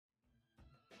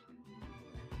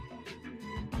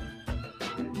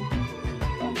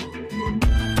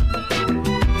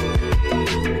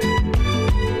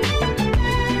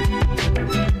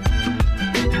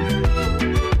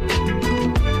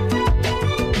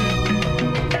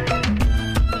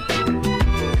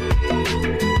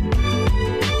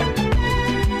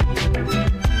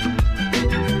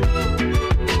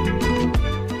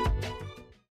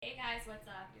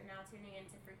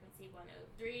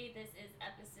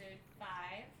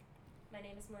My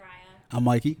name is Mariah. I'm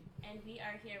Mikey. And we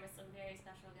are here with some very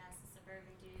special guests, the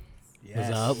Suburban Dudes.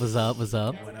 Yes. What's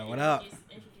up? You guys What wanna up, what up?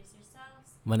 Introduce yourselves.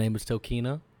 My name is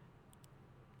Tokina.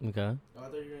 Okay. Oh, I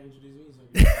thought you were going to introduce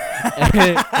me.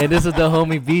 So And this is the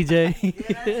homie BJ.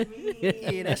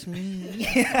 Yeah, that's me. Wait,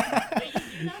 you do that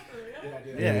for real? I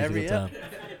did. Yeah, we every do the up. time.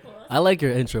 That's kind of cool. I like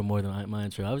your intro more than my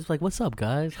intro. I was like, "What's up,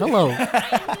 guys? Hello." It's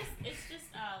just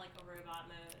like a robot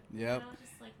mode. Yep. You know,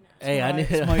 just like no. Hey, I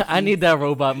It's need Mikey. I need that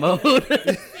robot mode. Same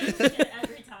shit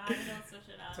every time. Don't switch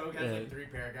it up. Toke has like 3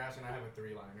 paragraphs and I have a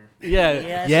 3-liner.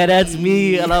 yeah, Yes, that's me.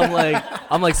 me. And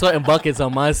I'm like sweating buckets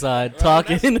on my side,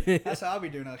 talking. That's how I'll be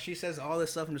doing. She says all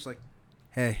this stuff. I'm just like,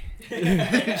 hey,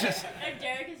 And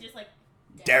Derek is just like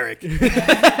Derek.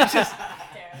 Derek.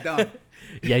 Done.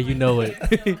 Yeah, you know it.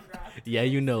 So rough. Yeah,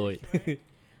 you know it. But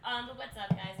what's up,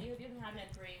 guys? We hope you've been having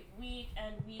a great week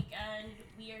and weekend.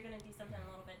 We are gonna do something a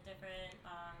little bit different.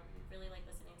 Really like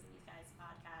listening to these guys'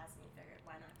 podcasts, and we figured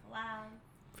why not collab?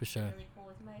 For sure. Really cool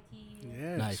with Mikey.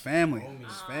 Yeah, Nice. it's family. Homies.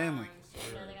 It's family.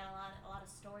 You know, they got a lot of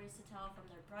stories to tell from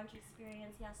their brunch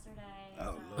experience yesterday.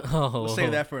 Oh, so. Lord. Oh, We'll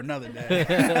save that for another day.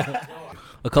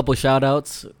 A couple shout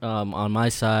outs on my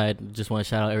side. Just want to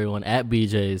shout out everyone at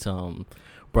BJ's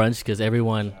brunch because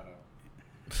everyone.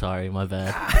 Sorry, my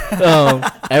bad.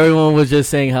 Everyone was just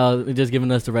saying how just giving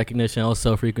us the recognition.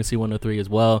 Also, Frequency 103 as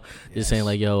well. Just saying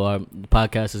like, yo, our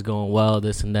podcast is going well,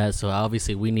 this and that. So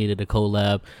obviously we needed a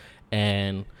collab.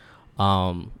 And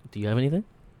do you have anything?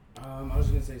 I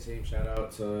was just going to say shout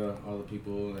out to all the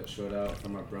people that showed out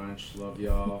from our brunch. Love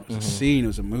y'all. It was a scene. It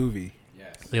was a movie.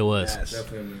 Yes. It was. Yes.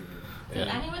 Definitely a movie. Did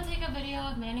Yeah. anyone take a video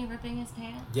of Manny ripping his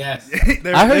pants? Yes.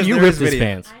 I heard you ripped his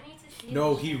pants. I need to see.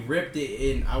 No, he ripped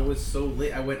it and I was so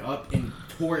lit. I went up and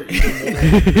tore it.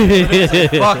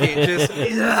 Fuck it. Just,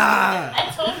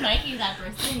 I told Mikey that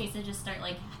first thing. He said just start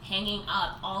like hanging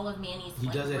up all of Manny's. He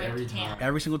like, does it ripped every tan. time.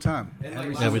 every single time. And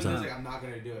Every like, Every last minute, time. he was like, I'm not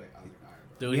going to do it. I was like, all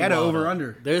right, bro. Dude, We had an wild, over though.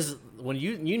 under. There's when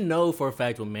you know for a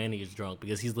fact when Manny is drunk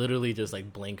because he's literally just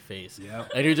like blank face.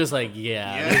 Yep. And you're just like,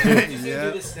 yeah. You see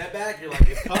him do the step back, you're like,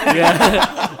 it's coming.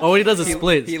 Yeah. Or when he does a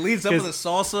split. He leads up with a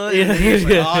salsa, Yeah. and he's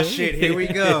like, "Oh shit, here we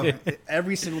go!"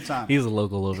 Every single time. He's a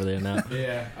local over there now.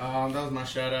 Yeah, that was my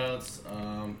shout outs.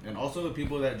 And also the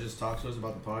people that just talk to us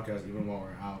about the podcast even while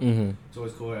we're out. Mhm. It's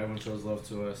always cool. Everyone shows love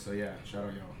to us. So yeah, shout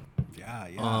out y'all.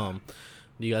 Yeah.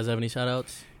 Do you guys have any shout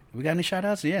outs? We got any shout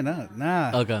outs? Yeah,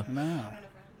 nah. Okay. Nah.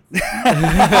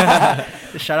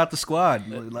 Just shout out the squad.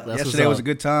 what's Yesterday was up. a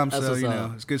good time, That's so what's you up.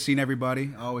 know it's good seeing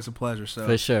everybody. Always a pleasure. So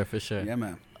For sure. yeah,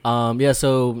 man. Yeah,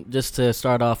 so just to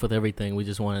start off with everything, we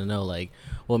just want to know like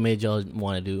what made y'all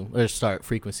want to do or start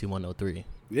Frequency 103.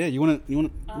 Yeah, you wanna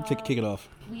kick it off?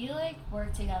 We like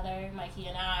work together, Mikey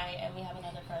and I, and we have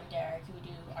another friend, Derek, who we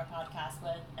do our podcast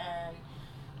with, and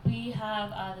we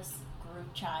have this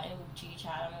group chat in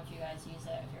G-Chat. I don't know if you guys use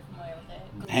it, if you're familiar with it.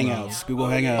 Google Hangouts, Google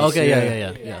Hangouts. Okay,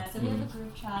 yeah. Yeah, so we have a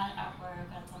group chat at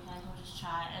work, and sometimes we'll just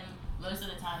chat, and most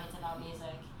of the time it's about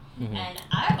music. Mhm. And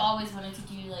I've always wanted to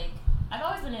do I've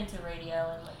always been into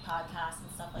radio and like podcasts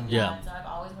and stuff like Yeah. that. So I've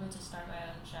always wanted to start my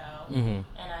own show, Mhm.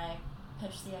 and I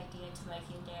pitched the idea to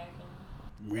Mikey and Derek,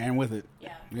 and Ran with it.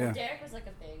 yeah. Yeah. Derek was like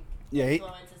a big Yeah,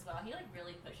 influence as well. He like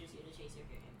really pushes you to chase your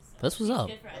dreams. So That's what's he's up.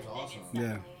 good for That's anything. awesome. It's Yeah.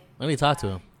 definitely- Let me talk to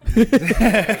him.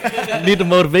 Need the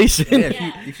motivation. Yeah,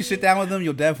 Yeah. if you sit down with them,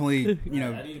 you'll definitely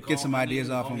I need to call get some him. I need ideas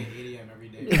him to off call me them. at 8 a.m. every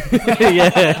day.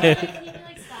 Yeah. He can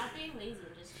like stop being lazy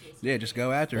and just chase. Yeah, just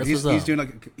go after it. That's He's what's up.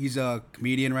 doing he's a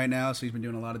comedian right now, so he's been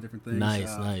doing a lot of different things.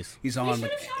 Nice. He's We on. should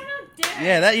have shouted out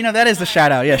Derek. Yeah, that is the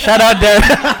shout out. Yeah, shout out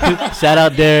Derek. Shout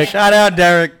out Derek. Shout out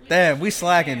Derek. Damn, we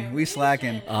slacking. We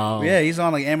slacking. Um, Yeah, he's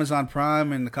on like Amazon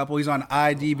Prime and a couple. He's on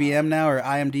IDBM now or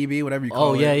IMDb, whatever you call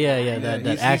Oh it. yeah. That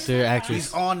he's- actor, He's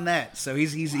actress. on that, so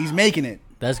he's making it.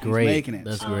 That's he's great. making it.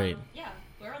 That's great. Yeah,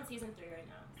 we're on season 3 right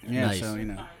now. So Yeah, Nice. so you it's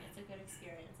know, fun. It's a good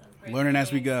experience. A great learning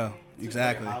as we go. experience.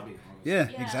 Exactly. Like a hobby, Yeah,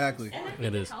 honestly. Yeah. exactly. And I It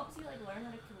think is. helps you like learn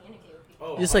how to communicate with people.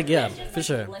 Oh, Just like yeah, It's just, for like,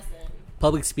 sure. Listen.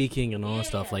 Public speaking and all that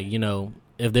stuff. Yeah. Like, you know,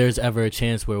 if there's ever a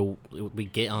chance where we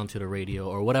get onto the radio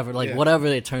or whatever, like Yeah. whatever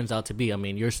it turns out to be, I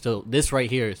mean, you're still this right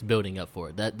here is building up for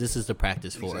it. This is the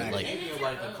practice for it. Exactly. Like, Any of,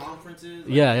 like the conferences.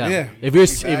 Like, yeah. Yeah, If you're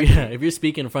exactly. if you're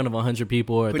speaking in front of 100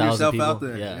 people or Putting 1,000 yourself people, out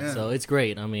there, yeah. yeah. So it's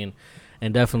great. I mean,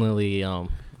 and definitely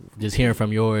just hearing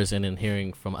from yours and then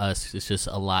hearing from us, it's just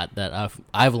a lot that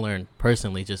I've learned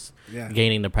personally, just Yeah.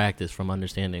 gaining the practice from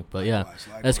understanding. But yeah, Likewise.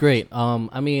 that's great.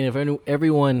 I mean, if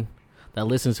everyone that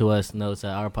listens to us knows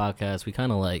that our podcast, we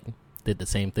kind of like did the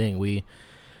same thing. We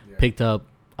picked up.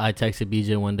 I texted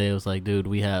BJ one day. It was like, dude,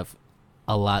 we have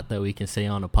a lot that we can say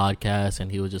on a podcast, and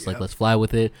he was just like, Yep. let's fly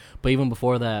with it. But even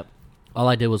before that, all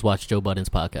I did was watch Joe Budden's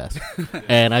podcast,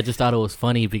 and I just thought it was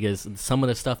funny because some of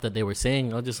the stuff that they were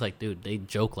saying, I was just like, dude, they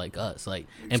joke like us, like,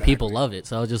 and people love it.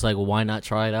 So I was just like, well, why not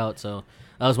try it out? So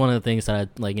that was one of the things that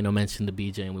I mentioned to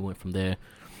BJ, and we went from there.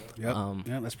 Yep.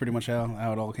 Yeah, that's pretty much how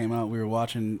it all came out. We were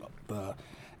watching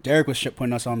Derek was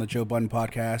putting us on the Joe Budden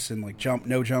podcast and like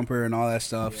No Jumper and all that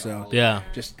stuff. So yeah,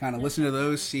 just kind of listen to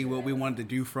those, see what we wanted to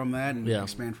do from that, and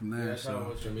expand from there. That's how it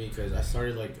was for me because I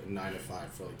started like 9 to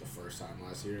 5 for like the first time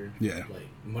last year. Yeah, like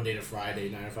Monday to Friday,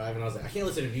 9 to 5, and I was like, I can't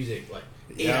listen to music like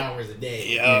 8 hours a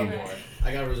day anymore.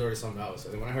 I got to resort to something else.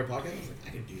 And then when I heard podcast, I was like, I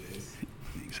can do this.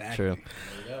 Exactly. True. There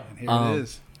you go. And here it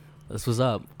is. This was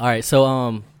up. All right, so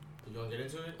You gonna get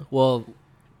into it? well.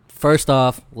 First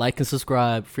off, like and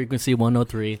subscribe. Frequency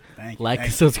 103. Thank you. Like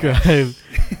and subscribe.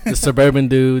 The Suburban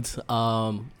Dudes.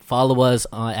 Follow us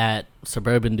at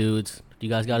Suburban Dudes. You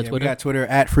guys got a Twitter? We got Twitter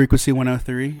at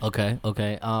Frequency103.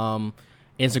 Okay.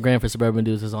 Instagram for Suburban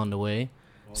Dudes is on the way.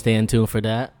 Stay in tune for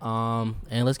that.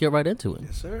 And let's get right into it.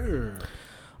 Yes, sir.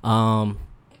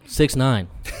 6ix9ine.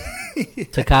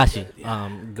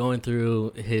 Tekashi. Going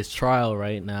through his trial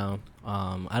right now.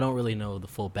 I don't really know the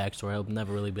full backstory. I've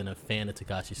never really been a fan of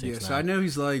Tekashi 6ix9ine. Yeah, so I know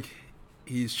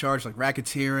he's charged like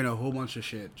racketeering, a whole bunch of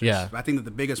shit. I think that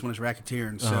the biggest one is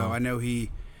racketeering. So I know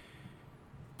he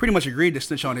pretty much agreed to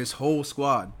snitch on his whole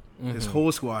squad. Mm-hmm. His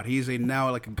whole squad. He's now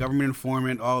like a government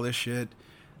informant, all this shit.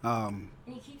 And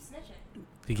he keeps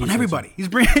snitching. On everybody. He's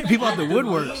bringing people out the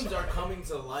woodworks. Memes are coming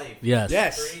to life.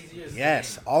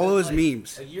 Yes. All those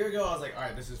memes. A year ago, I was like, all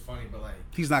right, this is funny, but like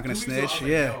he's not gonna snitch.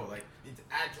 Like, yeah. no, like it's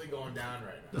actually going down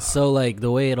right now. So like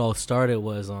the way it all started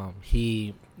was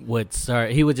they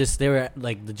were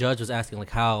like the judge was asking like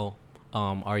how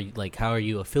are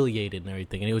you affiliated and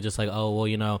everything, and he was just like, oh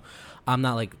well, I'm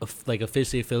not like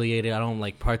officially affiliated. I don't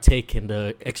like partake in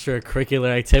the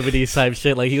extracurricular activities type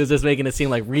shit. Like he was just making it seem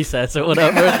like recess or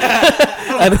whatever.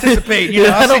 I don't participate.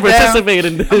 I don't participate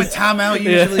in this. I'm a timeout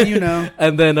usually,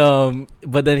 And then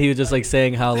but then he was just like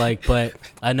saying how like, but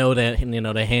I know that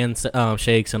the hand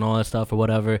shakes and all that stuff or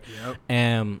whatever. Yep.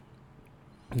 And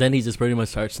then he just pretty much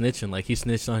started snitching. Like he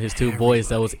snitched on his two boys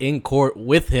that was in court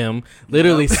with him,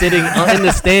 literally sitting in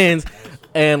the stands.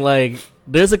 And like,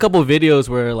 there's a couple videos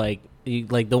where like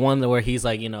the one where he's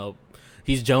like,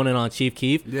 he's joning on Chief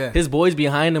Keef. Yeah. His boys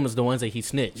behind him was the ones that he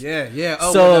snitched. Yeah.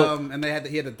 Oh, so and he had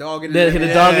the dog in his hand. He had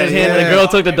the dog in his hand, and the girl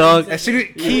took the dog. As soon as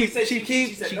Chief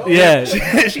Keef, she took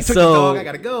the dog. I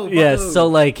gotta go. Yeah. So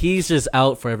like he's just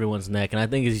out for everyone's neck, and I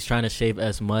think he's trying to shave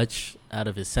as much out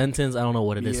of his sentence. I don't know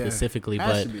what it is specifically,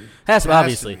 but has to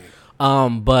obviously.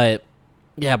 But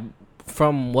yeah,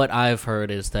 from what I've heard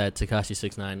is that Tekashi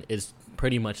 6ix9ine is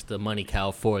pretty much the money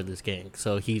cow for this gang.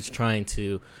 So he's trying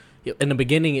to. In the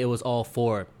beginning, it was all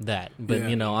for that, but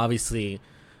obviously,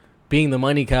 being the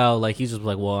money cow, like he's just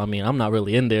like, well, I mean, I'm not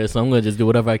really in there, so I'm gonna just do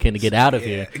whatever I can to get out of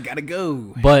here. Gotta go.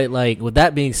 But like, with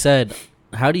that being said,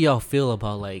 how do y'all feel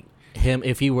about like him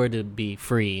if he were to be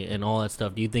free and all that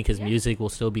stuff? Do you think his music will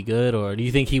still be good, or do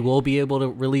you think he will be able to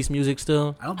release music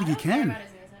still? I don't think he can.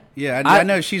 Yeah, I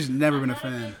know she's never been a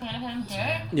fan.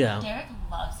 Derek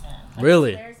loves him.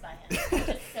 Really? Swears by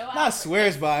him. Not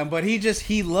swears by him, but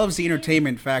he loves the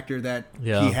entertainment factor that he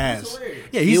has.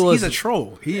 Yeah, he's a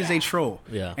troll. He is a troll.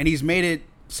 Yeah, and he's made it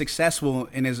successful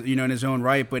in his own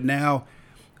right. But now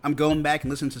I'm going back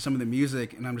and listening to some of the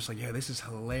music, and I'm just like, yeah, this is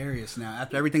hilarious. Now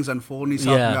after everything's unfolding, he's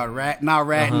talking about not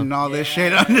ratting and all this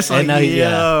shit. I'm just like,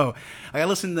 yo. I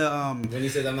listened to when he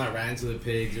says I'm not ratting to the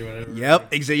pigs or whatever.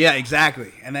 Yep.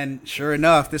 Exactly. And then sure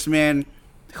enough, this man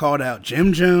called out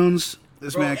Jim Jones.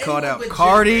 This man called out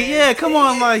Cardi. Yeah, come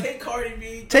on, like take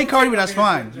Cardi B. That's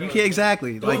fine. You can't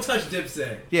exactly. Don't touch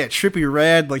Dipset. Yeah, Trippie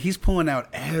Redd, like he's pulling out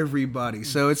everybody.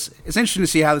 So it's interesting to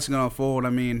see how this is going to unfold.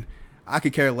 I mean, I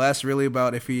could care less really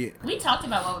about if he. We talked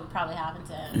about what would probably happen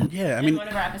to him. Yeah, I mean, in one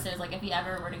of our episodes, like if he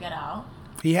ever were to get out.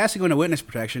 He has to go into witness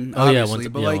protection. Oh obviously, yeah,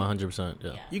 but like 100%.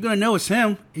 Yeah, you're gonna know it's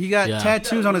him. He got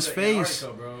tattoos on his face.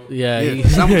 Some it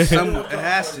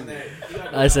has to.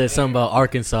 I said something about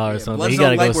Arkansas or something. Blood He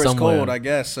gotta like go where somewhere. It's cold, I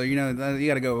guess. So you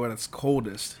gotta go where it's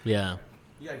coldest. Yeah.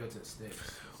 You gotta go to the sticks.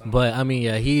 But I mean,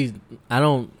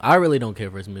 I really don't care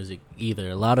for his music either.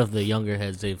 A lot of the younger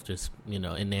heads, they've just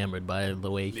enamored by the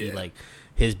way he like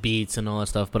his beats and all that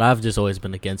stuff. But I've just always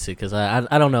been against it because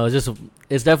I don't know.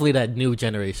 It's definitely that new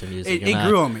generation music. It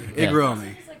grew on me. It grew on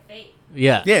me. It's like fake.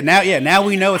 Yeah. Now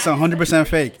we know it's 100%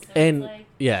 fake. And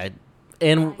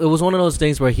and it was one of those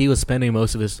things where he was spending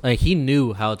most of his he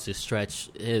knew how to stretch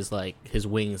his his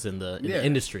wings in the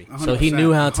industry. So he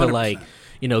knew how to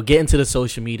 100%. get into the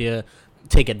social media,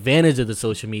 take advantage of the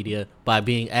social media by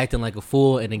acting like a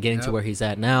fool and then getting to where he's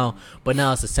at now. But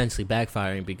now it's essentially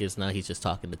backfiring because now he's just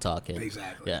talking to talk. And,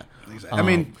 exactly. Yeah. Exactly. I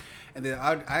mean, and then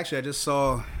I just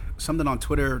saw something on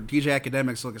Twitter. DJ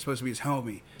Academics, look, it's supposed to be his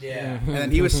homie. Yeah. And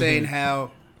then he was saying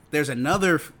how there's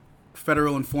another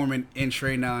federal informant in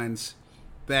Trey Nines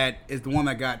that is the one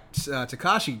that got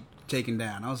Tekashi taken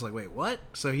down. I was like, wait, what?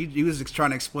 So he was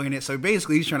trying to explain it. So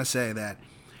basically, he's trying to say that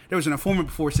there was an informant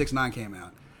before 6ix9ine came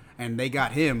out, and they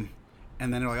got him,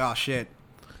 and then they're like, oh shit,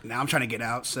 now I'm trying to get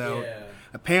out. So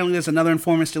apparently, there's another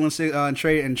informant still in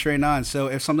Trey Nines. So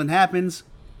if something happens,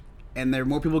 and there are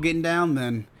more people getting down,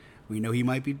 then we know he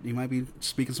might be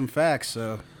speaking some facts.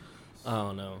 So I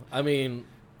don't know. I mean,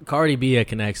 Cardi B, I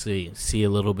can actually see a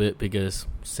little bit because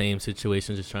same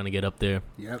situation, just trying to get up there.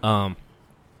 Yep.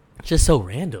 Just so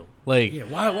random. Like, yeah,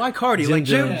 why Cardi? Jim like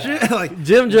Jones.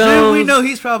 Jim Jones. We know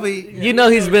he's probably he's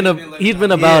been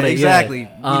about it. Exactly.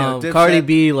 Yeah. Cardi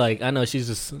B, like, I know she's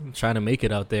just trying to make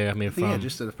it out there. I mean,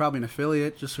 just probably an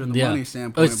affiliate, just from the money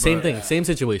standpoint. Oh, it's same thing, same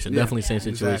situation, definitely same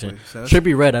situation. Exactly. So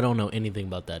Trippie Redd, I don't know anything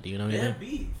about that. Do you know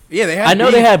anything? Yeah, they had. I know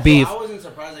they had beef. I wasn't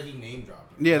surprised that he name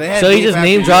dropped him. Yeah, they had. So he just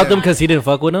name dropped him because he didn't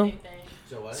fuck with him.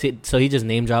 So what? So he just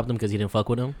name dropped him because he didn't fuck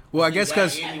with him. Well, I guess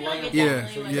because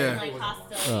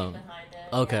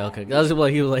Okay. I was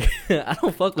like, he was like, I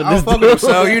don't fuck with I this don't fuck dude. with him,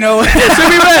 so you know,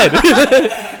 Trippie Redd.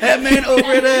 that man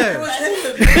over there.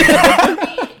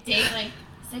 Date like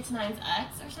 6ix9ine's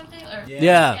ex or something? Or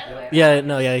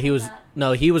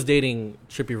He was dating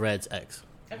Trippie Redd's ex.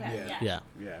 Okay. Yeah.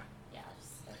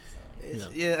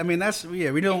 Just, Yeah, I mean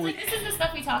we don't. this is the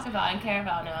stuff we talk about and care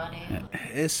about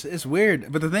nowadays. It's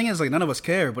weird, but the thing is, like, none of us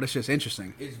care, but it's just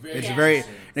interesting. It's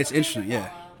interesting. Yeah.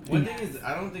 One thing is,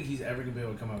 I don't think he's ever gonna be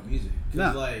able to come out with music.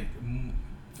 Because like,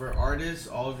 for artists,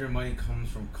 all of your money comes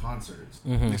from concerts.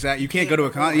 Mm-hmm. Exactly. You can't go to a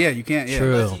con. Yeah, you can't. Yeah.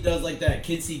 True. Unless he does like that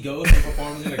Kids See Ghosts and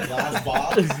performs in a glass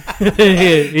box.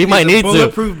 He might need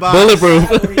bulletproof to. box.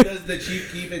 Bulletproof. Or he does the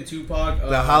Chief Keef and Tupac.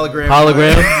 The hologram.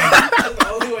 That's the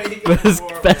only way he can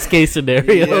perform. Best case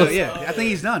scenario. Yeah. I think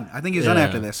he's done. Done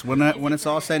after this. When it's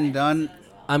all said and done.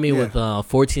 I mean, with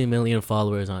 14 million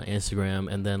followers on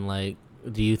Instagram, and then like,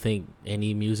 do you think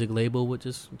any music label would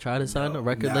just try to sign a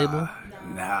record label?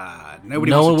 Nah,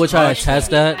 nobody. No one would try to test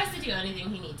that. He has to do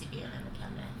anything he needs to be an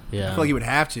independent. Yeah, I feel like he would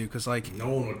have to, because like No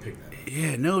one would pick that.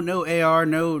 Yeah, no AR,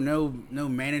 no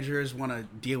managers want to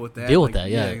deal with that.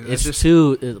 Yeah, it's just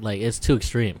too it's too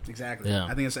extreme. Exactly. Yeah.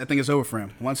 I think it's over for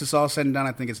him. Once it's all said and done,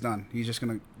 I think it's done. He's just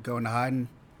gonna go into hiding.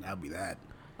 That'll be that.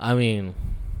 I mean,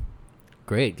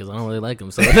 great, because I don't really like him.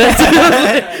 So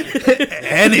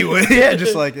anyway, yeah,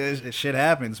 just like shit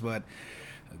happens, but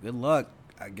good luck,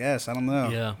 I guess. I don't know.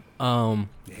 Yeah.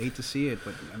 You hate to see it,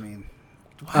 but I mean,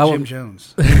 why Jim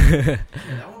Jones? Yeah,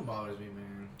 that one bothers me,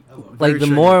 man. Like the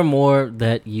more and more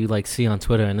that you like see on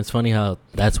Twitter, and it's funny how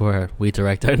that's where we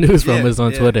direct our news from is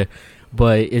on Twitter.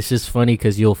 But it's just funny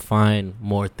because you'll find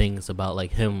more things about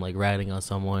like him like ratting on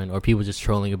someone or people just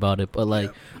trolling about it. But like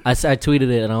I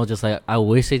tweeted it and I was just like, I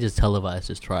wish they just televised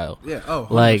this trial. Yeah. Oh,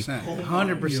 100%. Like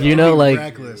 100%. You know, like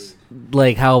reckless.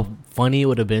 Like how funny it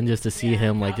would have been just to see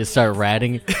him like just start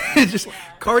ratting. Just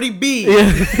Cardi B.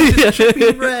 Yeah.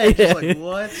 Trippie Redd. Just like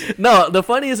what? No, the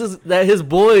funniest is that his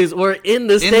boys were in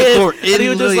the stands. In the court. And he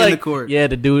was just like, in the court. Yeah,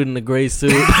 the dude in the gray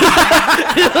suit.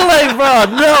 Like, bro,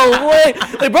 no way.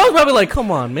 Like, bro's probably like,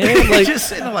 come on, man. Like, just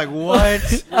sitting there like, what?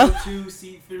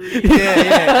 C3.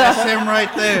 Yeah, that's him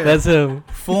right there. That's him.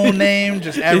 Full name,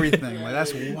 just everything. Like,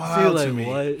 that's wild like, to me.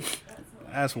 what?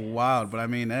 That's wild, but I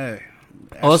mean, hey.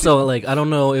 Also, like, I don't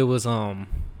know, it was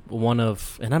one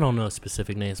of, and I don't know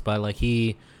specific names, but like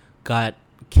he got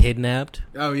kidnapped.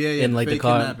 Oh yeah, in like the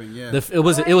car. Yeah. It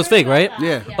was fake, right?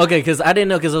 Yeah. Okay, because I didn't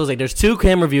know, because it was like there's two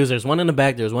camera views. There's one in the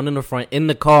back. There's one in the front in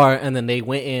the car, and then they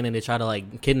went in and they tried to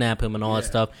like kidnap him and all that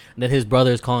stuff. And then his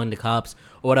brother is calling the cops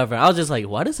or whatever. I was just like,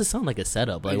 why does this sound like a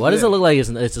setup? Like, why does it look like it's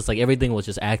just like everything was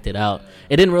just acted out?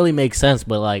 It didn't really make sense,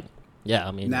 but like, yeah,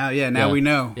 I mean, now we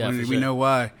know. Yeah, we know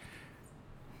why.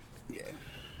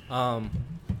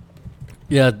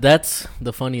 Yeah, that's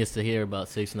the funniest to hear about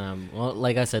 6ix9ine. Well,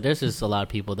 like I said, there's just a lot of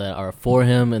people that are for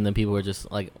him, and then people are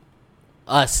just like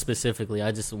us specifically.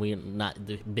 We're not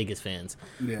the biggest fans.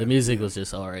 Yeah. The music was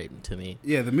just alright to me.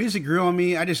 Yeah, the music grew on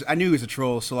me. I knew he was a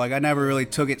troll, so like I never really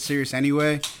took it serious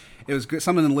anyway. It was good,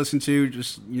 something to listen to,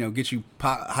 just get you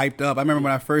hyped up. I remember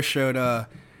when I first showed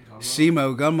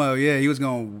Gummo, yeah, he was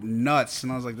going nuts,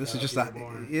 and I was like, "This is just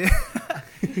yeah."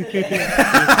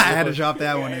 I had to drop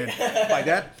that one in. Like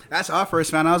that's our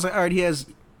first fan. I was like, "All right, he has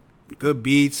good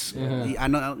beats. Mm-hmm. I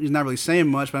know he's not really saying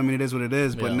much, but I mean, it is what it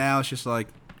is." But now it's just like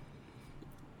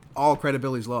all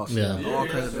credibility's lost. Yeah. All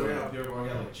credibility. People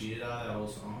got like cheated out of that whole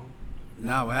song.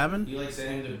 No, what happened? He like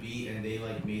sent him the beat, and they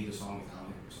like made the song without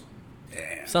him or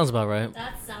something. Yeah. Sounds about right.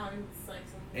 That sounds like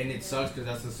something. And it sucks because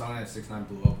that's the song that 6ix9ine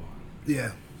blew up on. Yeah.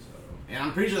 So, and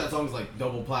I'm pretty sure that song's like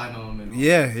double platinum. And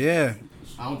Yeah.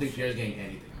 I don't think Pierre's getting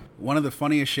anything. One of the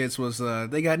funniest shits was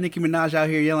they got Nicki Minaj out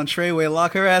here yelling Treyway,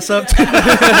 lock her ass up.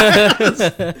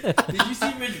 Did you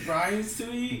see Rich Brian's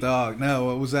tweet? Dog, no,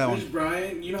 what was that one? Rich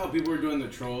Brian, you know how people were doing the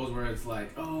trolls where it's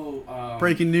like,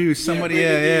 breaking news, somebody,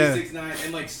 breaking news, 6ix9ine,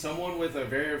 and like someone with a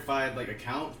verified like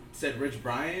account said Rich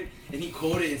Brian, and he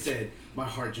quoted and said, "My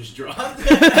heart just dropped."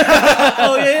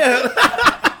 Oh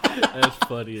yeah. That's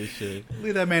funny as shit.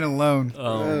 Leave that man alone.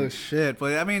 Oh shit!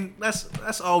 But I mean,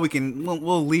 that's all we can.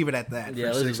 We'll leave it at that.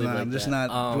 Yeah, for let's 6ix9ine. leave it Just like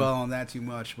not that. dwell on that too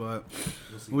much. But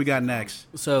what we got next?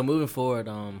 So moving forward,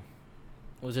 I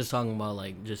was just talking about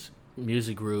like just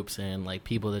music groups and like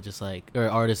people that just like or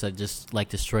artists that just like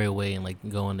to stray away and like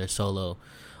go on their solo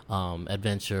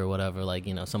adventure or whatever. Like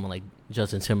someone like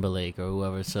Justin Timberlake or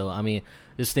whoever. So I mean,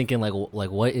 just thinking like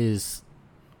what is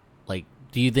like.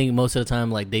 Do you think most of the time,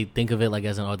 like, they think of it, like,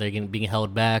 as an, are they being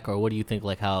held back, or what do you think,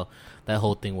 like, how that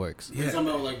whole thing works? Yeah. Talking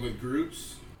about, like, with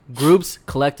groups? Groups,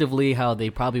 collectively, how they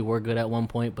probably were good at one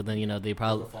point, but then, they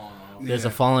probably, there's a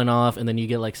falling off, and then you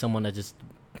get, like, someone that just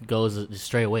goes just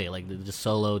straight away, like, just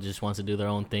solo, just wants to do their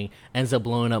own thing, ends up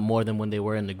blowing up more than when they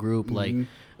were in the group, like,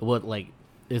 what, like,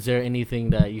 is there anything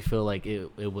that you feel like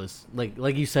it was, like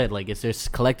you said, like, is there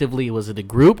collectively, was it a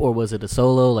group, or was it a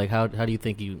solo, like, how do you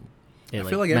think I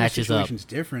feel like every situation's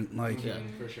different, like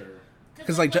for sure.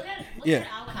 Because like look at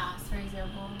Outkast, for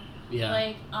example. Yeah.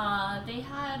 Like they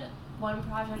had one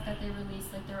project that they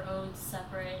released like their own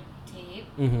separate tape.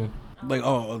 Mm-hmm. Like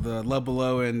the Love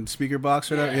Below and Speaker Box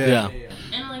or whatever. Yeah.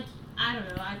 And like I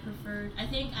don't know, I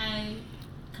think I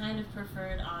kind of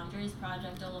preferred Andre's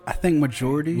project a little. I think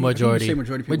majority. Majority.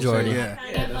 People say, yeah.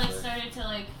 I kind of like started to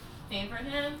like favorite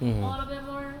him a little bit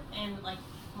more, and like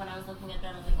when I was looking at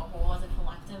them as like a whole, as a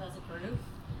collective, as a group.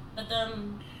 But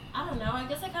then I don't know. I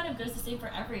guess that kind of goes the same for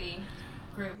every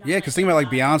group. Yeah, because think about like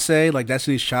Beyonce, like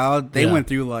Destiny's Child. They went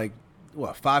through like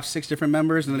 5-6 different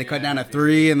members, and then they cut down to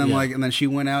 3, and then and then she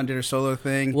went out and did her solo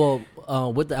thing. Well,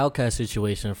 with the Outkast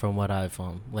situation, from what I've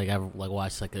I've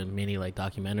watched like a mini like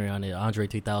documentary on it. Andre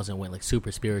 3000 went like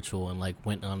super spiritual and like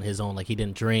went on his own. Like he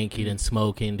didn't drink, he didn't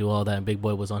smoke, he didn't do all that. And Big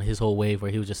Boy was on his whole wave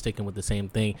where he was just sticking with the same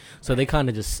thing. So they kind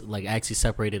of just like actually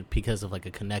separated because of like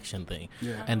a connection thing.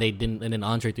 Yeah. And they didn't. And then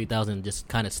Andre 3000 just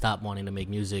kind of stopped wanting to make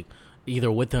music.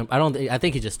 Either with him, I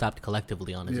think he just stopped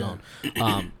collectively on his own.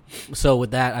 So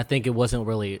with that, I think it wasn't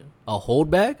really a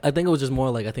holdback. I think it was just more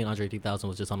like I think Andre 3000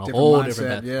 was just on a whole different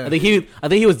path. Yeah. I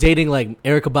think he was dating like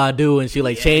Erykah Badu, and she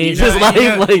like changed his life. She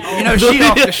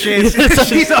off the shit.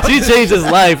 She changed his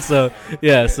life. So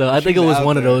yeah, so I think it was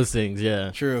one of those things. Yeah,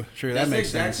 true. That makes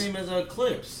sense. That's the exact same as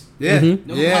Clips. Yeah,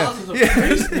 No Miles is a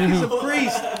priest. He's a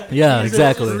priest. Yeah,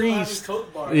 exactly. Priest.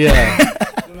 Yeah.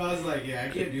 I was like, I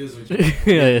can't do this with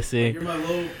you. Yeah, see.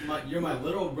 Like, you're my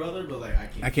little brother, but like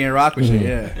I can't rock with you.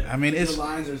 Yeah, I mean, it's the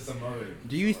lines or some other.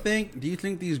 Do you think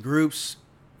these groups?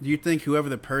 Do you think whoever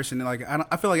the person like?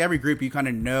 I feel like every group you kind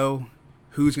of know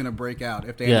who's gonna break out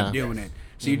if they end up doing it.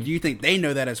 So do you think they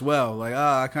know that as well? Like,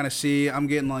 I kind of see I'm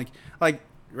getting like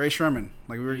Ray Sherman.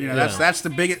 Like that's the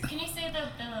biggest. Can you say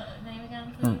the name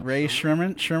again, please? Ray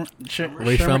Sherman.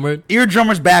 Ray Sherman.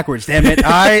 Eardrummers backwards. Damn it!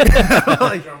 All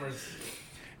right.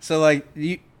 So like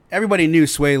everybody knew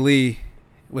Sway Lee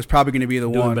was probably going to be the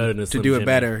one to do it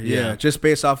better. Yeah, just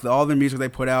based off all the music they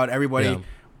put out, everybody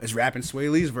is rapping Sway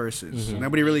Lee's verses.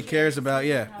 Nobody really cares about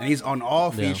and he's on all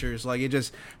features. Like it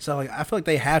just I feel like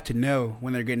they have to know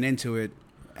when they're getting into it.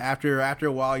 After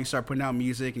a while, you start putting out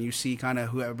music and you see kind of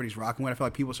who everybody's rocking with. I feel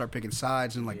like people start picking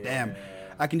sides and like, damn,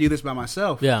 I can do this by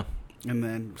myself. Yeah, and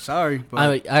then but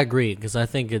I agree because I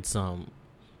think it's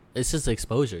just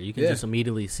exposure. You can just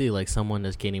immediately see like someone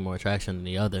that's gaining more traction than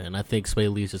the other, and I think Sway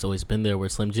Lee's just always been there. Where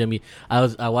Slim Jimmy,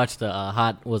 I watched the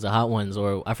Hot Ones,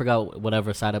 or I forgot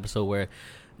whatever side episode where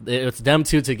it's them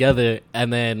two together,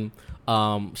 and then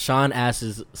Sean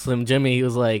asks Slim Jimmy, he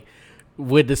was like,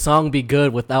 would the song be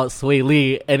good without Sway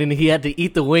Lee? And then he had to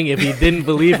eat the wing if he didn't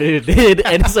believe it did.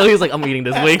 And so he was like, I'm eating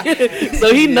this wing.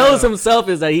 So he knows himself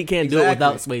is that he can't do it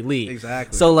without Sway Lee.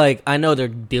 Exactly. So like I know they're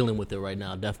dealing with it right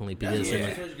now, definitely because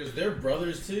because they're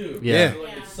brothers too. Yeah. So,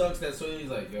 like, it sucks that Sway Lee's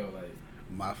like, yo, like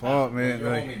my fault, man. You're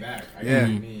holding me back.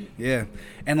 Yeah.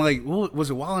 And like,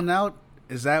 was it Wildin' Out?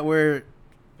 Is that where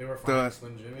they were fighting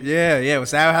Slim Jimmy? Yeah.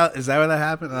 Is that where that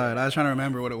happened? All right, I was trying to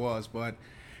remember what it was, but.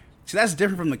 See, that's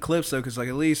different from the Clips, though, because, like,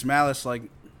 at least Malice, like,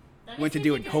 went to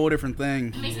do a whole different thing.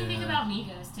 It makes me think about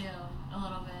Migos, too, a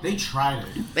little bit. They tried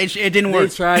it. It didn't work.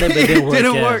 They tried it, but it didn't work.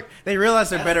 Didn't work. They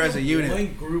realized they're better as a unit.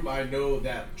 One group I know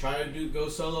that tried to go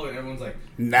solo, and everyone's like,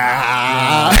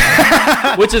 nah.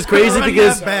 Which is crazy Run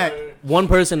because that back. one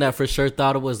person that for sure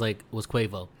thought it was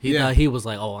Quavo. He was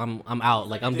like, oh, I'm out.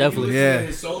 Like I'm definitely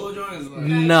his solo joint is like,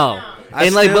 no.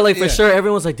 For sure,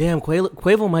 everyone's like, damn,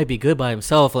 Quavo might be good by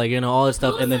himself. Like all this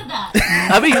stuff. And then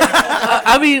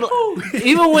I mean,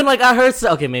 even when I heard,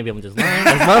 okay, maybe I'm just lying.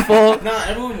 It's my fault. Nah,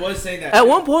 everyone was saying that. At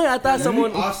one point, I thought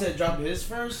someone Offset dropped his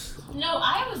first. No,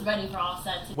 I was ready for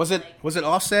Offset. Was it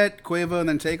Offset, Quavo, and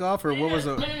then Takeoff, or what was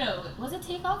it? No. Was it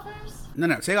Takeoff first?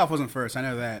 No. Takeoff wasn't first. I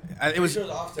know that. It was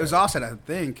Offset, I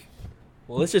think.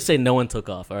 Well, let's just say no one took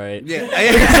off. All right. Yeah.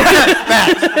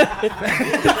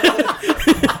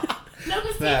 No,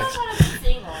 because Takeoff had a good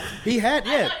single. He had,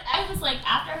 yeah. I was like,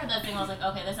 after I heard that single, I was like,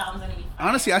 okay, this album's gonna be fun.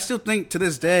 Honestly, I still think to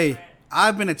this day,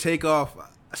 I've been a Takeoff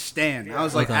stan. I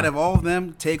was like, out of all of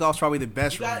them, Takeoff's probably the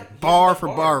best bar for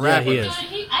bar rapper. Yeah,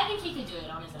 he is. I think he could do it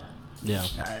on his own.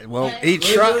 Yeah. Well, he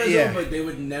tried. Yeah. But they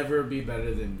would never be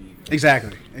better than Migos.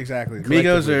 Exactly.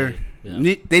 Migos are.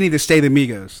 Yeah. They need to stay the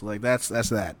Migos. Like that's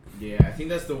that. Yeah, I think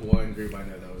that's the one group I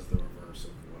know that was the reverse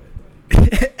of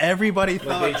what. Everybody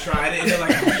thought they tried it and they're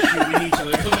like, oh, shit, we need each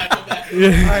other. Come back. All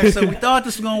right, so we thought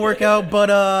this was gonna work out,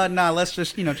 but nah, let's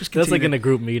just continue. That's like in a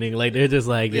group meeting. Like they're just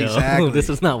like, yo, exactly. This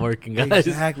is not working, guys.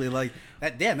 Exactly. Like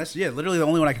that. Damn, that's literally the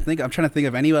only one I can think of. I'm trying to think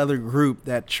of any other group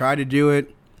that tried to do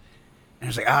it. And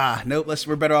it's like, nope,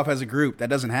 we're better off as a group. That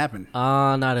doesn't happen.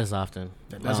 Not as often.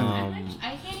 That doesn't.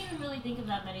 I can't even really think of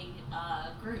that many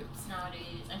groups nowadays.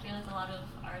 I feel like a lot of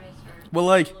artists are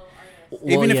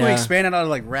even if we expand it out of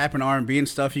like rap and R&B and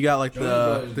stuff, you got like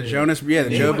the Jonas, the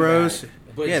Joe Bros.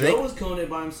 But Joe was killing it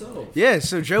by himself. Yeah,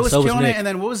 so Joe was killing it, and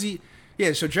then what was he?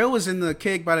 Yeah, so Joe was in the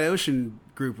Cake by the Ocean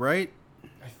group, right?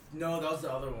 No, that was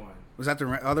the other one. Was that the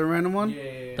other random one?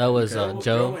 Yeah. That was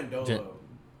Joe and Dolo.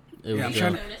 I'm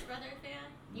Jonas Brother fan?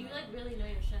 You really know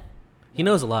your shit. He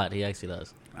knows a lot. He actually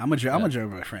does. I'm a Joe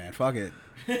Brother fan. Fuck it.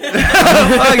 Fuck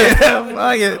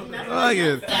it.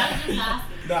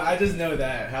 No, I just know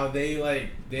that how they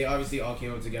obviously all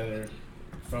came up together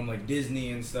from like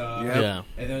Disney and stuff. Yep. Yeah.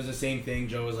 And then it was the same thing.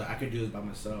 Joe was like, I could do this by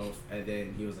myself, and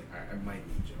then he was like, I might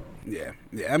need Joe. Yeah.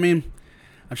 I mean,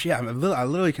 I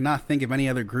literally cannot think of any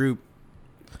other group.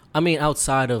 I mean,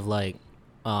 outside of like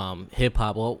hip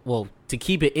hop. Well, to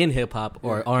keep it in hip hop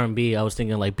or R&B, I was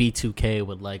thinking like B2K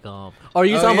would like Are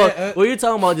you talking about? Were you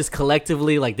talking about just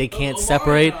collectively like they can't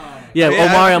separate? Yeah,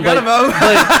 Omarion,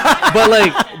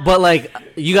 but like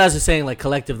you guys are saying like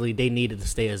collectively they needed to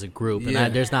stay as a group,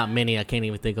 and there's not many. I can't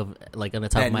even think of like on the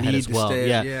top of my head as well.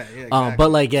 Yeah. Exactly.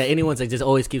 But like anyone's like just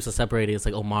always keeps us separated. It's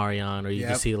like Omarion, or you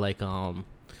can see like who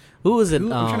was it? I'm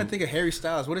trying to think of Harry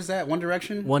Styles. What is that? One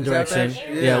Direction. One Direction.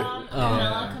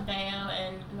 Camila Cabello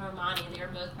and Normani. They were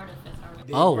both part of Fifth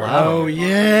Harmony. Oh wow. Oh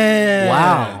yeah.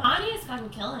 Wow. Normani is fucking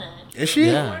killing it. Is she?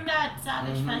 Yeah. Performed at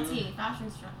Savage Fenty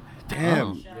Fashion Show.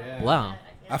 Damn. Yeah. Wow.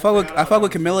 I fuck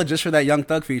with Camilla just for that Young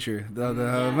Thug feature. The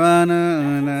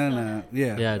Havana,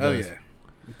 yeah. Yeah, it oh does. yeah.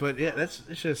 But yeah, it's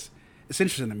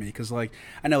interesting to me because like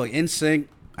I know like NSYNC,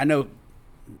 I know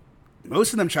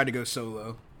most of them tried to go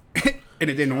solo, and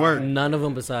it didn't work. None of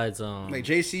them besides like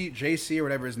JC or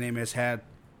whatever his name is had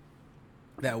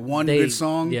that one good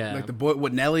song, like the boy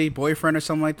with Nelly, Boyfriend or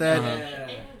something like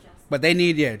that. But they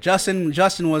need, Justin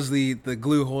was the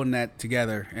glue holding that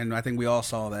together, and I think we all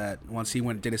saw that once he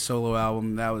went and did his solo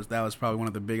album. That was probably one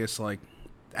of the biggest, like,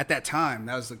 at that time,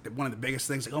 that was like one of the biggest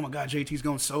things. Like, oh my God, JT's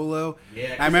going solo.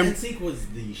 Yeah, I remember NSYNC was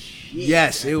the shit.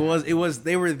 Yes, it was.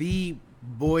 They were the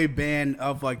boy band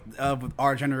of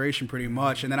our generation pretty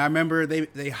much. And then I remember they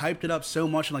hyped it up so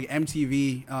much on like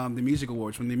MTV, the Music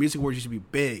Awards, when the Music Awards used to be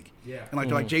big. Yeah. And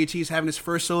like JT's having his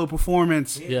first solo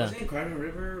performance. Yeah. Was it Crying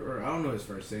River, or I don't know his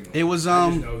first single. It was I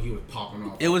just know he was popping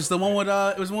off. It was the one with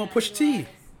Pusha T.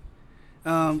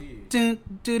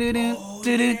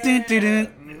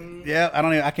 Yeah,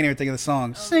 I can't even think of the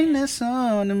song. Sing this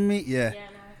song to me. Yeah.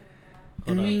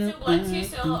 So what two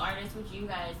solo artists would you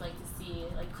guys like to see?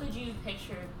 Like, could you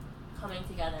picture coming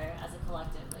together as a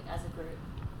collective, like as a group?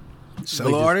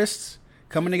 Solo artists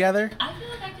coming together? I feel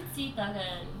like I could see Thugga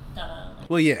and Dunna.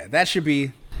 Well, yeah, that should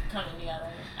be coming together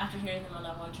after hearing them on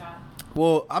that one track.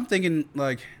 Well, I'm thinking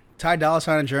like Ty Dolla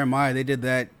 $ign and Jeremiah. They did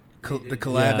that. The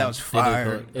collab that was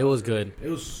fire. It was good. It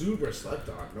was super slept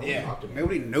on.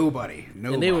 Nobody.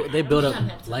 And they built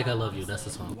up Like I Love You. That's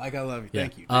the song. Like I Love You.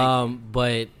 Thank you.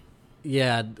 But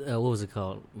yeah, what was it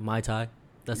called? My Tai.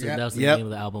 That was the name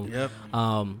of the album. Yep.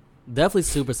 definitely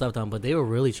super slept on, but they were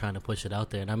really trying to push it out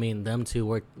there. And I mean, them two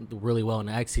worked really well. And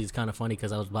actually, it's kind of funny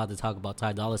because I was about to talk about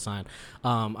Ty Dolla $ign.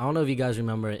 I don't know if you guys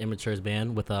remember Immature's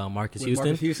band with Marcus Houston.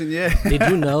 Marcus Houston, yeah. Did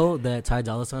you know that Ty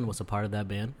Dolla $ign was a part of that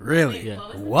band? Really? Yeah.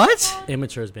 What?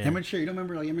 Immature's band. Immature. You don't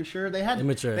remember like Immature? They had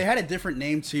Immature. They had a different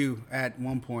name too at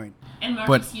one point. And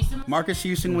Marcus Houston. Marcus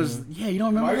Houston was. Yeah, you don't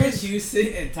remember Marcus this? Houston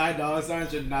and Ty Dolla $ign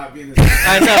should not be in the same.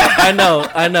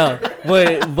 I know.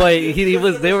 But he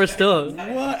was. They were still.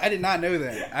 What? I did not know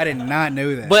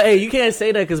that. But hey, you can't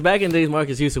say that because back in the days,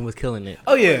 Marcus Houston was killing it.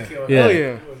 Oh yeah. Yeah. Oh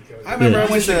yeah. I remember I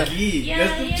went to. That's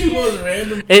the two most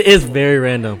random. It is very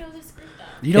random.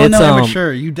 You don't It's, know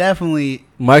Immature. You definitely.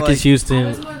 Marcus like, Houston. I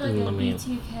was more like a I mean,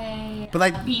 B2K. But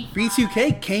like B5.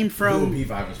 B2K came from.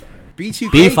 B5 was fire. B2K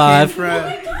B5. came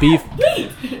from. Beef.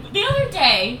 Wait, the other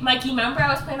day, Mikey, remember I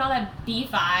was playing all that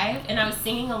B5 and I was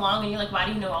singing along and you're like, why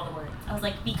do you know all the words? I was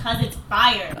like, because it's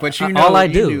fire. But you know, All I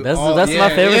you do. knew That's all- my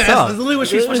favorite yeah, song. That's literally what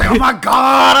she was like. Oh my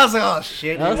god! I was like, oh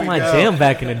shit. That here was we my go. jam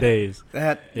back in the days.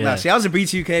 Nah, Yeah. see, I was a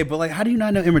B2K, but like, how do you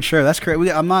not know Immature? That's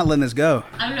crazy. I'm not letting this go.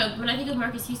 I don't know. When I think of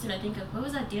Marcus Houston, I think of, what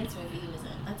was that dance movie he was in?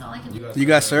 That's all I can think of. You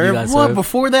got served. Got What? Served.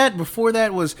 Before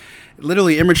that was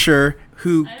literally Immature,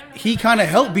 who he kind of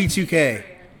helped B2K.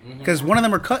 Because one of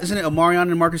them are isn't it Omarion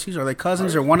and Marcus Houston? Are they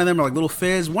cousins or one of them are like little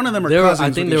Fizz? One of them are cousins.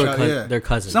 I think with they each were other, yeah. they're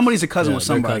cousins. Somebody's a cousin Yeah, with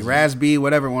they're somebody. cousins. Razby,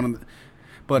 whatever one of them.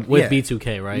 But With yeah.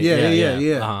 B2K, right?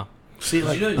 Yeah. Uh-huh. See,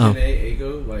 like, You know Janae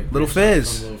Aiko? Like Little they're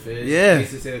Fizz. from Little Fizz. Yeah. They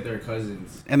used to say that they're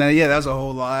cousins. and then that was a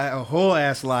whole lie, a whole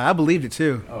ass lie. I believed it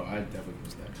too. Oh, I definitely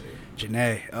missed that too.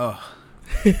 Janae,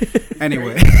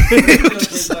 anyway.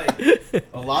 It's like,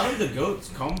 a lot of the goats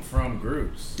come from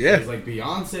groups. Yeah. It's like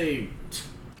Beyonce.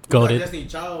 Goated. Destiny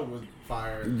Child was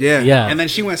fire. Yeah. And then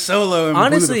she went solo. And blew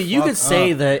Honestly, the you fuck could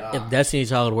say up. that if Destiny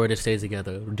Child were to stay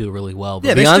together, it would do really well. But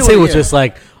Yeah, they Beyonce still- was yeah. just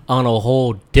like on a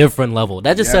whole different level.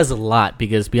 That just Yep. says a lot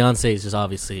because Beyonce is just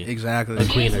obviously Exactly. a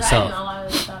She queen was herself. writing a lot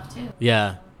of this stuff too.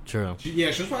 Yeah, true. She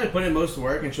was probably putting in most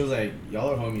work, and she was like,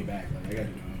 "Y'all are holding me back. Like, I gotta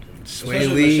do my own thing." Sway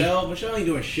Especially Lee. Michelle ain't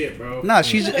doing shit, bro. No, is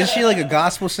she like a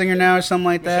gospel singer now or something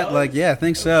like that? Michelle? Like, yeah, I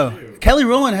think so. shoot. Kelly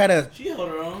Rowland had a She held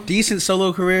her own. decent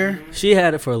solo career. She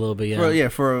had it for a little bit,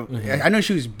 yeah. I know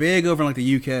she was big over in like the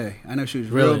UK. I know she was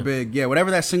real Really? big. Yeah, whatever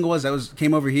that single was that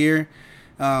came over here.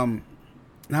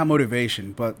 Not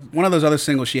Motivation, but one of those other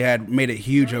singles she had made it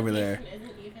huge over there. Isn't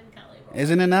even Kelly Rowland.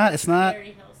 Isn't it not? It's not. Barry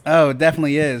Hills. Oh, it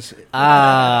definitely is.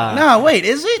 Ah. No, wait,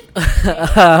 is it?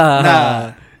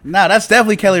 Nah, that's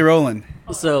definitely Kelly Rowland.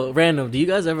 So, random, do you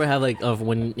guys ever have like,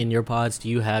 when in your pods, do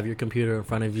you have your computer in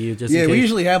front of you? Just Yeah, in we case?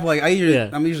 usually have like Yeah.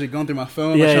 I'm usually going through my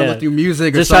phone, Yeah, trying to yeah. look through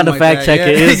music, Just or trying to something like fact that. check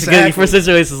Yeah, it. It's exactly. for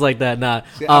situations like that. Nah.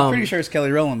 See, I'm pretty sure it's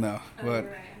Kelly Rowland though, but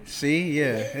see,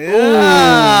 yeah.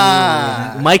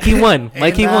 Ah. Mikey won.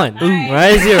 Mikey not- won.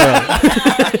 Right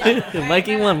 0.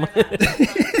 Mikey won.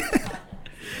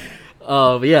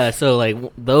 But yeah, so like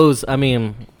those. I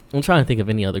mean, I'm trying to think of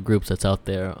any other groups that's out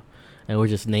there, and we're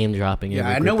just name dropping. Yeah,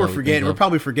 every I know group we're that we forgetting. think We're of.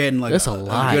 probably forgetting like That's a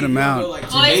lot. good amount.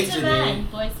 Boys to Men.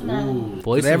 Boys to Men. Ooh.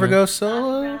 Boys Did they ever to go Men.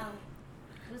 solo?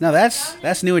 No,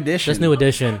 that's New Edition. That's New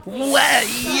Edition. What?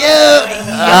 Yeah.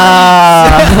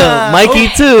 Mikey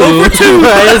 2.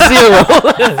 Right 0.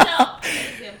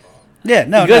 Yeah,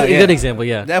 no, Good, no, yeah. good example.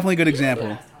 Yeah. Definitely good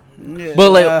example. Yeah. But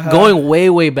like going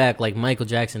way back, like Michael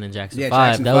Jackson and Jackson Yeah, 5,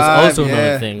 Jackson that was 5, also yeah,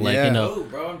 another thing. Like yeah. you know, Oh,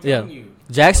 bro, I'm yeah. telling you.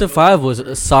 Jackson 5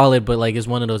 was solid, but like it's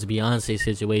one of those Beyonce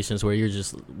situations where you're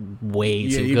just way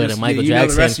Yeah, too you good, just- and Michael you know the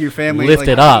Jackson rest of your family,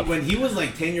 lifted like, up. When he was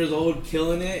like 10 years old,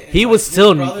 killing it. And He like, was his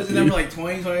still- brothers and them were like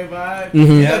 20, 25.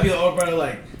 Mhm. You gotta be the old brother,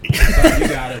 like, "Son, you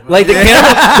got it, bro." Like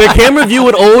the camera view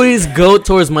would always go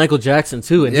towards Michael Jackson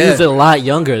too, and he Yeah. was a lot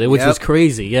younger, which Yep. was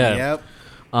crazy. Yeah. Yep.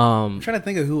 I'm trying to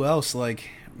think of who else like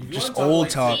just wanna talk, old like,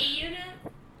 talk. G-Unit?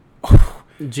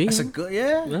 Gee. That's a good,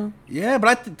 yeah, Yeah. yeah.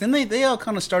 But then they all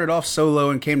kind of started off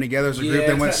solo and came together as a group,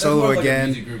 then went that's solo more like a again.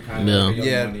 music group kind Yeah. of, like, Young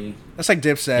Yeah. Money. That's like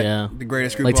Dipset, Yeah. the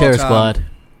greatest group Like of Terror all time. Squad.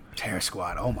 Terror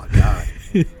Squad. Oh my god.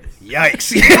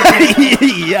 Yikes!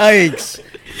 Yikes!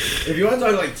 If you want to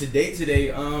talk like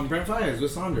today, Brent Fires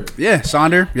with Sonder. Yeah,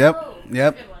 Sonder. Yep. Oh,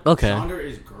 Yep. good one. Okay. Sonder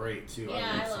is great too.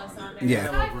 Yeah, I love Sonder. Yeah.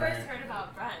 That's how I first heard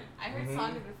about Brent. I heard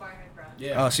Sonder before I heard Brent.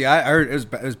 Yeah. Oh, see, I heard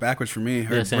it was backwards for me. I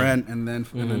heard Yeah, same. Brent and then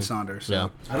Sonder. So. Yeah.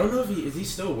 I don't know if is he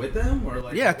still with them or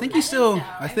like. Yeah, I think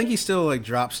I think he still like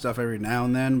drops stuff every now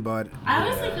and then, but I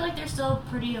honestly feel like they're still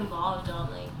pretty involved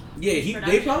on like. Yeah, they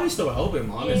production. probably still help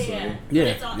him honestly. Yeah. Yeah, But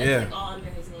it's all, yeah. It's like all under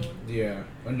his name. Yeah.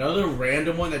 Another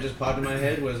random one that just popped in my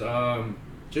head was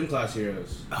Gym Class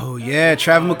Heroes. oh yeah,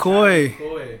 Travis McCoy.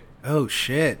 McCoy. Oh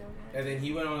shit. And then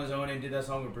he went on his own and did that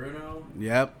song with Bruno.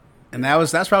 Yep. And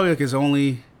that's probably like his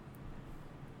only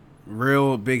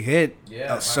real big hit.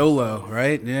 Yeah, Solo,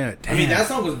 right? Yeah. Damn. I mean, that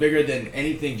song was bigger than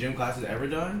anything Gym Class has ever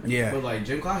done. Yeah. But like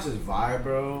Gym Class's vibe,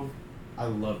 bro, I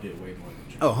loved it way more than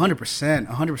Gym Oh, 100%.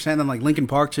 100%. Then like Linkin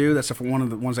Park too. That's one of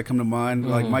the ones that come to mind.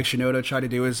 Like Mike Shinoda tried to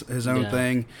do his own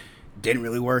thing. Didn't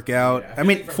really work out. Yeah, I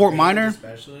mean, Fort Minor.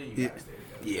 Especially, you guys stay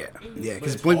together. Yeah.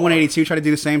 Because Blink-182 tried to do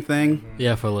the same thing.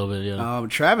 Yeah, for a little bit. Yeah.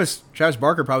 Travis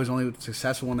Barker probably was the only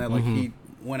successful one that like he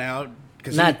went out.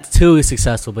 Not too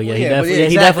successful, but yeah, he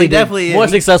he definitely did more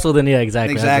successful than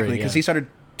exactly because he started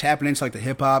tapping into like the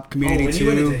hip hop community when too.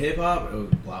 When he went into hip hop, it was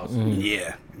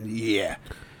blousy. Yeah.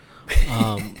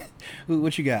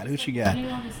 What you got? What you got?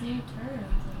 Putting all this new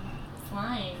terms,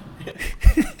 flying.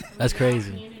 That's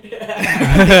crazy.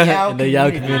 In the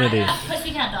Yao community.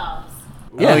 Pussycat Dolls.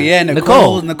 Yeah. Oh yeah,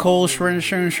 Nicole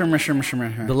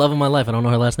Schrimmer. The love of my life. I don't know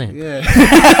her last name. Yeah.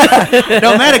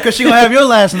 Don't matter because she gonna have your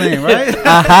last name, right?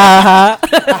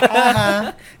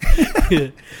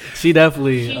 She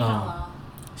definitely.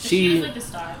 She was like the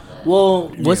star.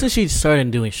 Well, wasn't she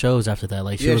started doing shows after that?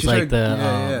 Like she was like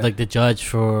started, like the judge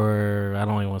for I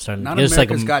don't even want to start. Not it was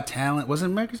America's like Got Talent. Was it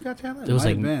America's Got Talent? It was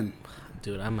like been.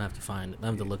 Dude, I'm gonna have to find it. I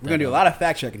have to look. We're gonna do a lot of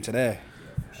fact checking today.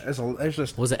 It's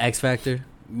just was it X Factor?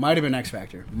 Might have been X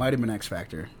Factor.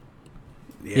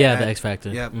 Yeah, the X Factor.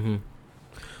 Yep.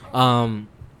 Mm-hmm.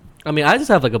 I mean, I just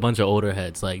have like a bunch of older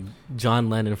heads, like John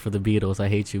Lennon for the Beatles. I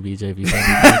hate you, BJ.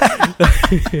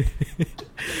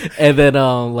 And then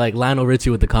like Lionel Richie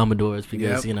with the Commodores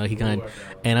because you know he kind of,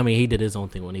 and I mean he did his own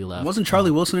thing when he left. Wasn't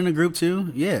Charlie Wilson in the group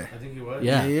too? Yeah, I think he was.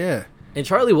 Yeah. And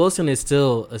Charlie Wilson is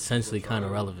still essentially kind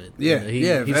of relevant. Yeah, you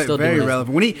know, he's still very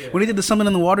relevant. When he did the Something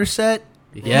in the Water set,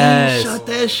 yes, shut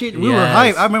that shit. We were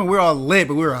hype. I remember we were all lit,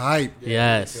 but we were hype.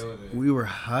 Yes, we were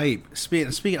hype.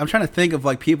 Speaking, I'm trying to think of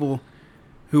like people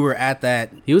who were at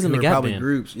that. He was in the Gap probably Band.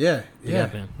 Groups. Yeah, the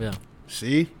Gap Band. Yeah.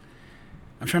 See,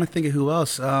 I'm trying to think of who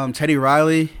else. Teddy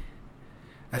Riley.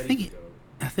 I think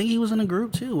he was in a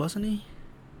group too, wasn't he?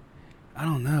 I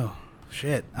don't know.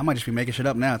 Shit, I might just be making shit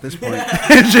up now at this point.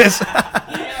 Just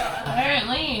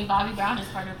apparently, Bobby Brown is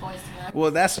part of Boyz II Men.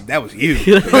 Well, that was you.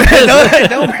 don't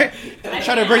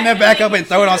try to bring that back up and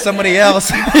throw it on somebody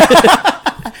else.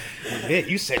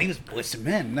 You said he was Boyz II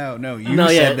Men. No, you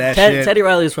said that shit. Teddy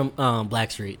Riley is from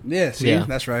Blackstreet. Yeah, see,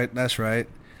 that's right.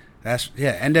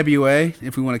 NWA.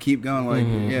 If we want to keep going, like,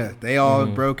 they all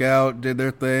broke out, did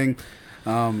their thing.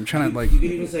 Trying to like. You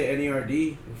could even say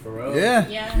NERD for Pharrell.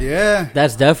 Yeah.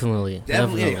 That's definitely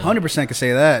 100% could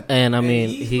say that. And I mean,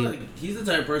 he's the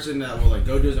type of person that will like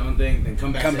go do his own thing, then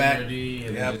come back to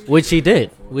NERD, and which he did.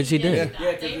 Yeah,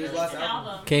 because his last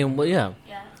album came. Yeah,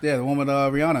 the one with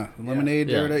Rihanna, Lemonade.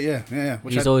 Yeah.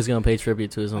 He's always gonna pay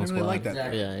tribute to his own squad. Really like that.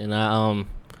 Exactly. Yeah, and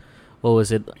what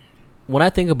was it? When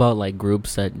I think about like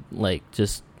groups that like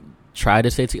just try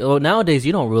to stay together. Well, nowadays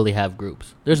you don't really have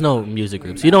groups. There's no music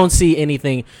groups. You don't see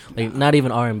anything like not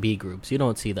even R&B groups. You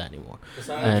don't see that anymore,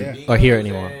 or hear it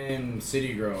anymore. And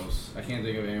City Girls. I can't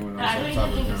think of anyone else. I don't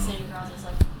even think of City Girls as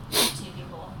like 2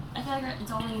 people. I feel like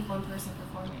it's only one person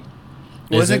performing.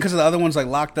 Wasn't it because the other one's like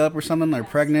locked up or something, or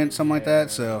pregnant, something like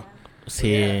that? So.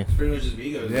 See, it's pretty much just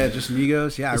Migos. Yeah, just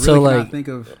Migos. Yeah, I really cannot think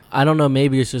of. I don't know.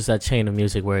 Maybe it's just that chain of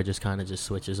music where it just kind of just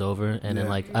switches over, and then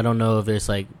like I don't know if there's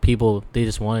like people they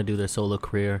just want to do their solo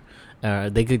career.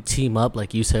 They could team up,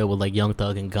 like you said, with like Young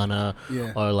Thug and Gunna,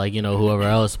 or like whoever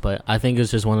else. But I think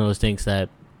it's just one of those things that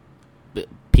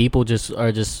people just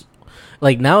are just.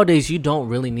 Like nowadays, you don't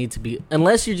really need to be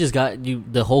unless you just got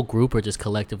the whole group are just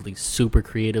collectively super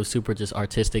creative, super just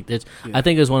artistic. I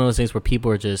think it's one of those things where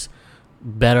people are just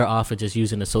better off of just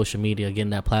using the social media, getting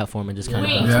that platform, and just kind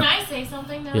of. Wait, can I say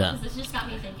something though? Because this just got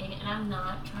me thinking, and I'm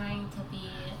not trying to be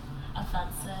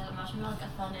offensive. I'm not trying to like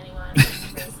offend anyone.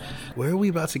 Where are we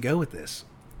about to go with this?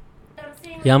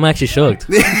 Yeah, I'm actually shocked.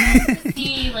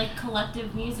 See, like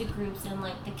collective music groups in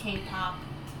like the K-pop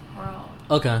world.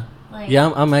 Okay. Like,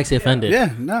 yeah, I'm actually offended.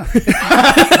 Yeah, no.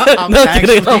 I'm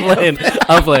kidding.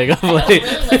 I'm playing.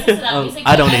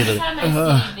 I don't either.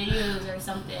 Videos or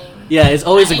something. Yeah, it's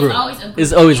always a group.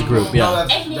 It's always a group. Yeah. No,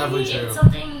 that's and maybe definitely true. It's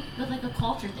something with like a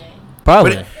culture thing.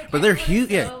 Probably. But they're huge.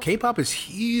 Yeah, K-pop is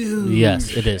huge.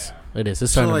 Yes, it is.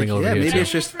 It's starting to bring over here maybe too. It's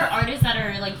just for artists that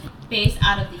are like based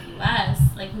out of the U.S.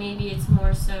 Like maybe it's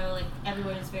more so like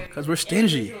everyone is very because we're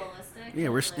stingy. Yeah,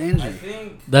 we're stingy. I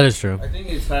think that is true. I think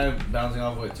it's kind of bouncing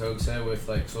off what Togue said with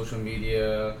like social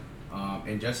media,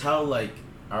 and just how like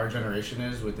our generation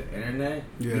is with the internet.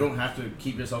 You don't have to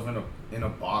keep yourself in a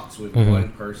box with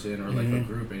one person or like a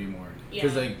group anymore.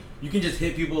 Because like you can just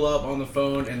hit people up on the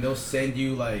phone and they'll send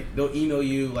you they'll email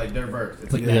you like their verse.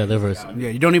 It's like their verse. Yeah,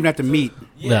 you don't even have to meet.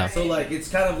 Yeah. So like it's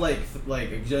kind of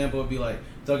like example would be like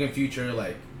Thug and Future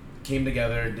like came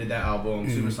together, did that album,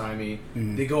 Super Sign Me.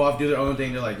 They go off, do their own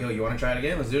thing. They're like, yo, you want to try it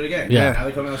again? Let's do it again. Yeah. Now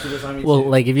they're coming out Super Sign Me. Well, too.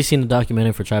 like, if you've seen the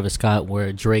documentary for Travis Scott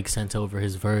where Drake sent over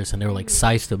his verse and they were like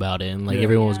psyched about it and like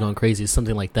everyone was going crazy,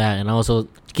 something like that. And I also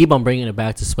keep on bringing it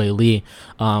back to Sway Lee.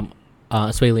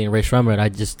 Sway Lee and Ray Shremmer, I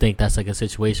just think that's like a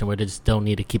situation where they just don't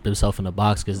need to keep themselves in the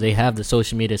box because they have the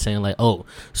social media saying like, oh,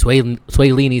 Sway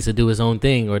Lee needs to do his own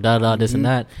thing or this and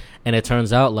that, and it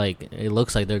turns out like it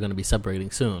looks like they're going to be separating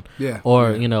soon.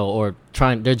 Or you know, or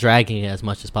they're dragging it as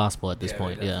much as possible at this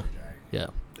point. Yeah.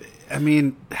 I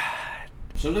mean,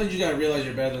 sometimes you gotta realize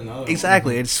you're better than the other.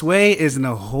 Exactly, and Sway is in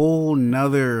a whole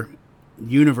nother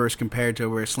universe compared to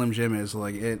where Slim Jim is.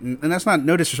 Like, and that's not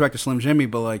no disrespect to Slim Jimmy,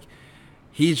 but like.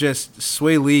 He's just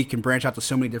Sway Lee can branch out to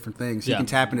so many different things. He can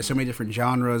tap into so many different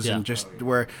genres, and just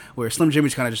where Slim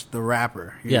Jimmy's kind of just the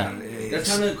rapper. You know?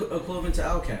 That's kind of equivalent to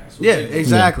Outkast. Yeah,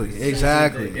 exactly.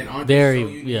 And very so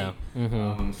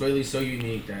unique. Sway Lee's so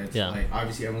unique that like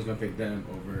obviously everyone's gonna pick them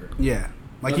over. Yeah,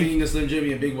 like you the Slim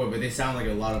Jimmy and Big Boy, but they sound like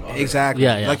a lot of other. Exactly.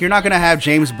 Like you're not gonna have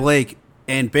James Blake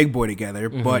and Big Boy together,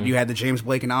 but you had the James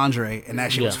Blake and Andre, and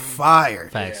that shit was fire.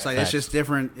 Facts. Like it's just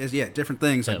different. Different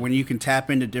things. Like when you can tap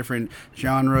into different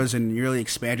genres and you really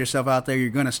expand yourself out there, you're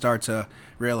gonna start to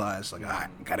realize like, I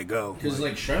gotta go. Because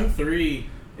like Shrem 3,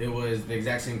 it was the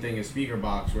exact same thing as Speaker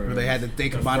Box, where they had to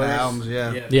think about the albums.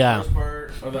 The first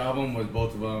part of the album was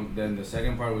both of them. Then the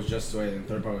second part was just Sway, and the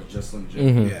third part was just Slim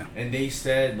Jim. And they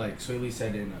said, like Sway Lee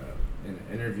said in an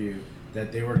interview,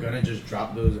 that they were gonna just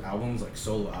drop those albums like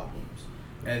solo albums.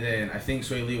 And then I think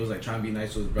Sway Lee was like trying to be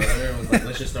nice to his brother and was like,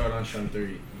 let's just start on Shrem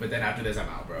 3. But then after this, I'm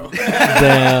out, bro.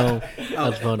 Damn.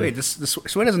 That's funny. Wait,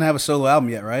 Sway doesn't have a solo album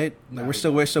yet, right? Like, we're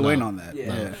still waiting on that.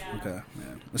 Yeah. Okay. Yeah.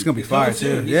 It's going to be fire,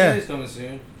 too. He said it's coming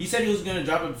soon. He said he was going to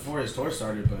drop it before his tour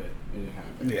started, but it didn't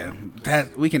happen. Yeah.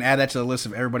 We can add that to the list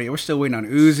of everybody. We're still waiting on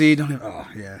Uzi. I'm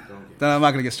not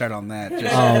going to get started on that.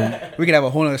 We could have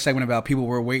a whole other segment about people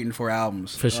we're waiting for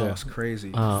albums. For sure. It's crazy.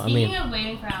 Speaking of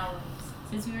waiting for albums,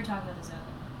 since we were talking about this earlier,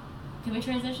 can we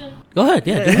transition? Go ahead,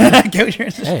 Can we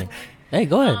transition? Hey,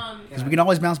 go ahead. Because we can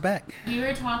always bounce back. We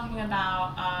were talking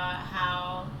about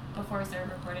how, before we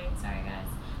started recording, sorry guys,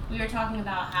 we were talking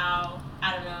about how,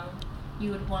 I don't know,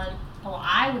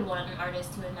 I would want an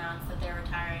artist to announce that they're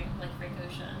retiring, like Frank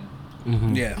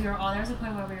Ocean. Yeah. There was a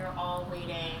point where we were all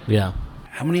waiting. Yeah.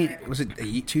 How many, was it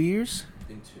 2 years?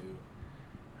 In 2.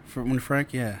 For when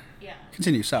Frank, Yeah.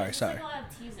 Continue, sorry. Like a lot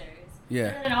of teasers.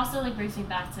 Yeah. And it also like brings me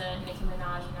back to Nicki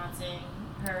Minaj announcing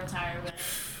her retirement.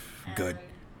 Good.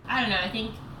 I don't know. I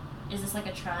think, is this like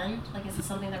a trend? Like, is this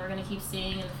something that we're going to keep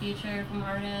seeing in the future from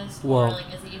artists? Well, or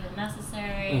like, is it even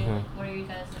necessary? Like, what are you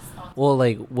guys' thoughts? Well,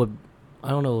 like, what, I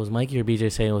don't know, was Mikey or BJ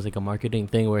saying it was like a marketing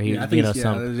thing where he, I was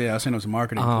saying it was a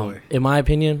marketing ploy. In my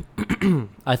opinion,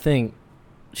 I think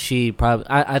she probably,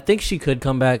 I think she could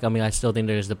come back. I mean, I still think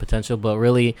there's the potential, but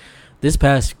really, this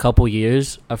past couple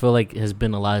years, I feel like has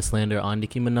been a lot of slander on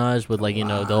Nicki Minaj with like,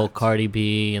 the whole Cardi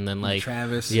B and then like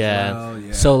Travis.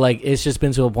 Yeah. So like it's just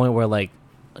been to a point where like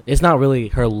it's not really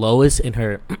her lowest in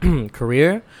her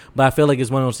career, but I feel like it's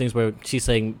one of those things where she's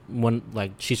saying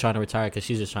she's trying to retire because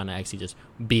she's just trying to actually just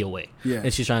be away. Yeah.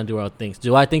 And she's trying to do her own things.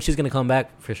 Do I think she's gonna come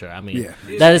back? For sure. I mean,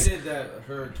 that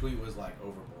her tweet was like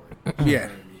overboard.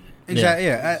 Yeah. Exactly.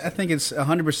 Yeah. I think it's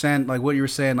 100% like what you were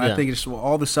saying. I think it's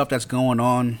all the stuff that's going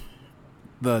on.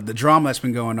 The drama that's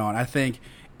been going on, I think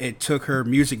it took her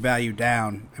music value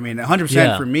down. I mean,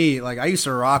 100% for me. Like I used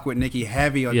to rock with Nicki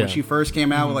heavy, like when she first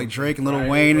came out with like Drake and Lil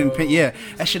Wayne and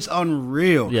that shit's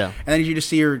unreal. Yeah, and then you just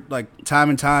see her like time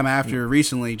and time after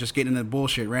recently just getting into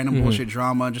bullshit, random bullshit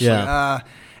drama, just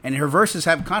and her verses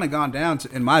have kind of gone down,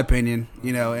 in my opinion,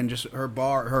 and just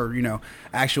her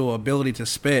actual ability to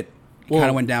spit. Kind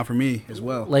of went down for me as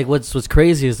well. Like what's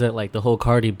crazy is that like the whole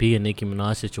Cardi B and Nicki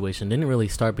Minaj situation didn't really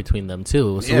start between them two.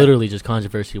 It was literally just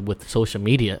controversy with social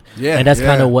media. Yeah, and that's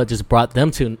kind of what just brought them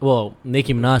to. Well,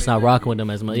 Nicki Minaj not rocking with them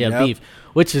as much. Yeah, beef,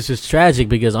 which is just tragic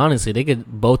because honestly they could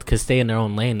stay in their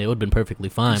own lane. They would have been perfectly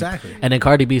fine. Exactly. And then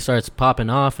Cardi B starts popping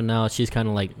off, and now she's kind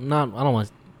of like I don't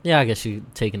want. Yeah, I guess she's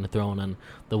taking the throne on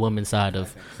the women's side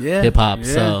of hip hop. Yeah.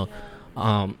 So.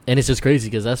 And it's just crazy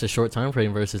because that's a short time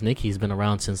frame versus Nicki's been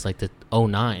around since like the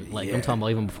 2009. Like I'm talking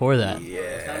about even before that.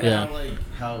 Yeah.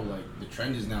 How like the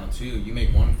trend is now too. You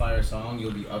make one fire song,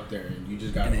 you'll be up there, and you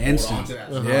just got to hold on to that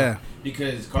song. Yeah.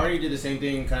 Because Cardi did the same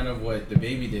thing, kind of what the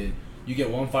Baby did. You get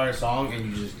one fire song and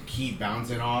you just keep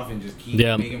bouncing off and just keep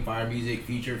making fire music,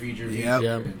 feature.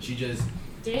 And she just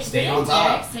stayed on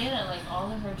top. Did Derek say that like all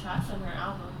of her tracks on her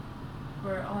album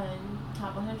were on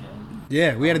top 100?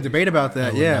 Yeah, we had a debate about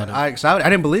that. I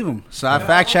didn't believe him, so I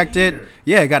fact checked it.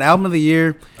 Yeah, got album of the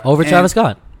year over Travis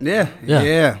Scott. Yeah,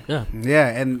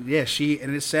 and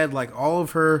it said like it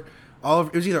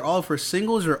was either all of her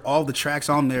singles or all of the tracks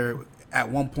on there at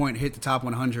one point hit the top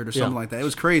 100 or something like that. It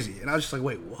was crazy, and I was just like,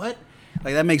 wait, what?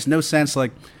 Like that makes no sense.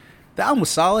 Like the album was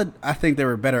solid. I think there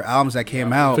were better albums that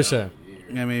came out for sure.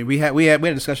 I mean, we had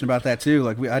a discussion about that too.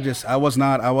 Like I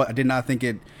did not think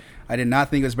it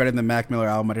was better than the Mac Miller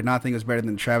album. I did not think it was better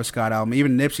than the Travis Scott album.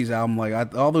 Even Nipsey's album.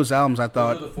 Like all those albums, I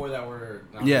thought. Those were the four that were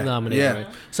nominated. Right?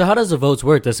 So how does the votes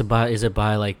work? Is it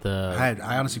by like the?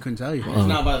 I honestly couldn't tell you. It's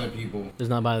not by the people. It's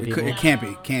not by the people. It can't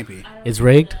be. It's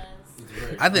rigged.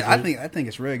 I think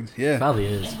it's rigged. Yeah, it probably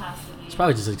is. It's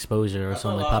probably just exposure or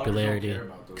something like popularity.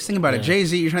 Because think about it,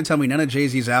 Jay-Z, you're trying to tell me none of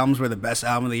Jay-Z's albums were the best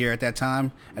album of the year at that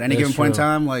time? At any given point in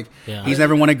time? Like, he's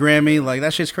never won a Grammy. Like,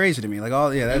 that shit's crazy to me. Like,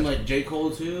 and like J.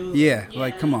 Cole, too? Yeah,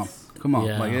 like, come on.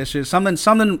 Yeah. Like, it's just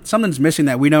something's missing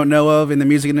that we don't know of in the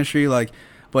music industry. Like,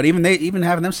 but even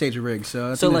having them stage a rig.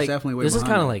 So, it's definitely way this is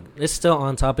kind of like, it's still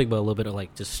on topic, but a little bit of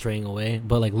like just straying away.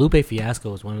 But like, Lupe Fiasco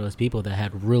was one of those people that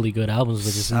had really good albums,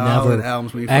 but just never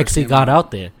actually got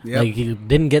out there. Yep. Like, he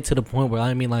didn't get to the point where,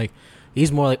 I mean, like, he's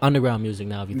more like underground music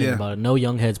now, if you think about it. No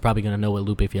young head's probably going to know what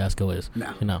Lupe Fiasco is.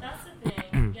 No. You know? That's the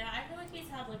thing. Yeah, I feel like he's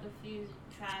had like a few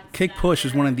tracks. Kick Push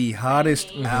is one of the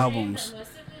hottest albums.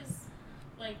 Most of his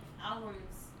like albums.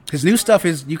 His new stuff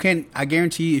is, I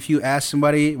guarantee you, if you ask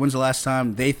somebody when's the last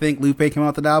time they think Lupe came out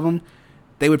with an album,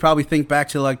 they would probably think back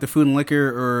to like the Food and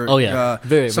Liquor or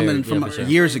something from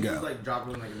years ago. He's like dropped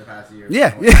one like in the past year.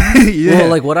 Yeah. Yeah. Well,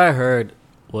 like what I heard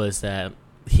was that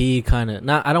he kind of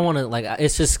I don't want to like,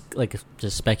 it's just like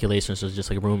just speculation, so it's just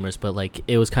like rumors, but like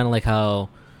it was kind of like how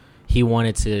he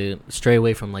wanted to stray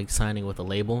away from like signing with a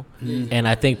label, and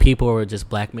I think people were just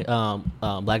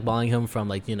blackballing him from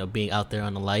like, you know, being out there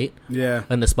on the light,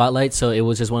 in the spotlight. So it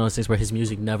was just one of those things where his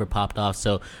music never popped off.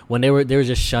 So when they were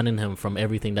just shunning him from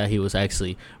everything that he was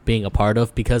actually being a part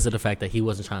of because of the fact that he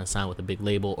wasn't trying to sign with a big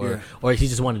label or he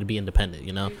just wanted to be independent,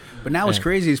 you know. But now what's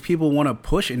crazy is people want to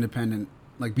push independent.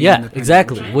 Like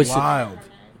exactly. Which is wild.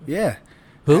 Yeah.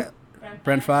 Who?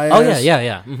 Brent Faiyaz. Oh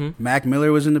yeah. Mm-hmm. Mac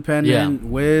Miller was independent.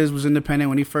 Wiz was independent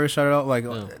when he first started out.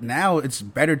 Like now, it's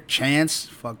Better Chance.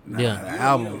 The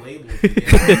album.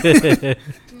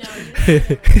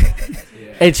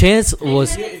 And Chance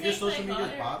was. If your social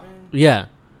media's popping. Yeah.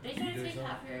 They try to take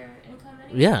half your income.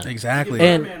 Yeah. Exactly.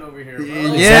 And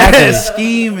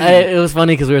scheming. It was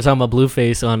funny because we were talking about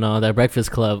Blueface on that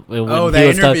Breakfast Club. That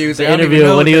interview. The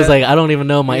interview when he was like, I don't even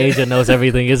know, my agent knows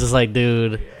everything. It's just like,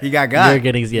 dude, he got. You're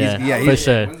getting for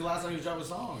sure. When's the last time you dropped a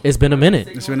song? It's been a minute.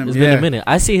 It's been a minute.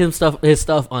 I see his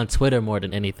stuff on Twitter more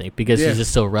than anything because he's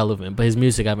just so relevant. But his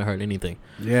music, I haven't heard anything.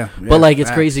 But like,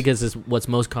 it's crazy because what's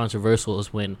most controversial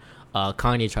is when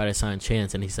Kanye tried to sign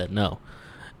Chance and he said no.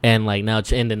 And like now,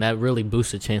 and then that really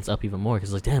boosted Chance up even more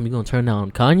because like, damn, you gonna turn down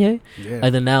Kanye? Yeah.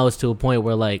 And then now it's to a point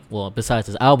where like, well, besides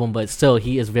his album, but still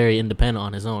he is very independent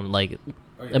on his own. Like,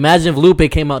 imagine if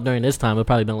Lupe came out during this time, it'd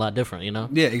probably been a lot different, you know?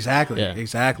 Yeah,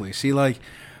 exactly. See, like,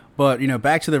 but you know,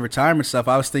 back to the retirement stuff.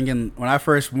 I was thinking when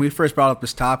we first brought up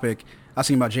this topic, I was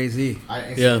thinking about Jay-Z.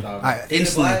 I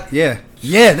instantly,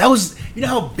 yeah. That was, you know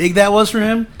how big that was for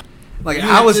him. Like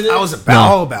I was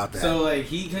all about that. So like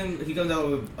he comes out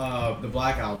with the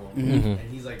Black album, and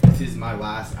he's like, "This is my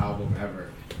last album ever."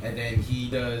 And then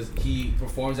he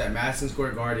performs at Madison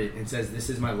Square Garden and says, "This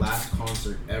is my last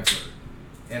concert ever."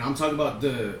 And I'm talking about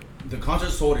the concert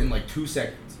sold in like 2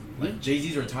 seconds. Like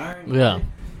Jay-Z's retiring,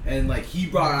 and like he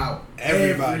brought out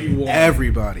everybody.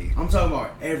 I'm talking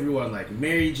about everyone, like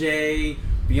Mary J,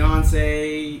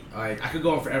 Beyonce. Like I could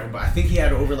go on forever, but I think he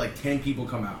had over like 10 people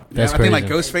come out. That's crazy. I think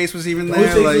like Ghostface was even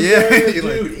there.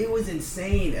 Dude, it was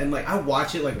insane. And like I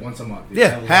watch it like once a month.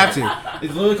 Yeah, have to.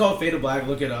 It's literally called Fade to Black.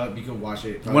 Look it up. You can watch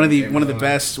it. One of the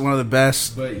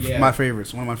best. But yeah, my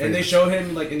favorites. One of my favorites. And they show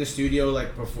him like in the studio, like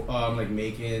like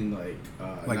making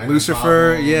like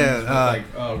Lucifer.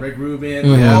 Rick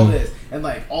Rubin, all this, and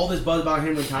like all this buzz about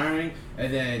him retiring,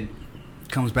 and then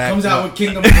comes out with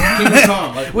Kingdom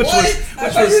Come, like, which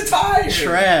was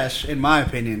trash in my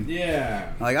opinion.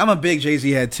 Yeah, like I'm a big Jay-Z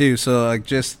head too, so like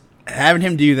just having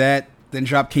him do that, then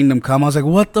drop Kingdom Come, I was like,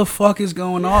 what the fuck is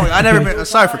going on? Like, I never been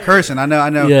sorry for cursing. I know. I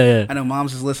know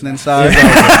Mom's is listening. Sorry.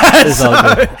 It's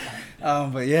all good.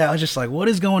 But yeah, I was just like, what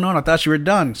is going on? I thought you were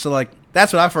done. So like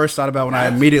that's what I first thought about when I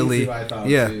immediately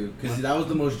because that was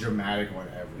the most dramatic one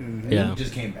ever. And he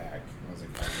just came back.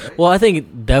 Right. Well, I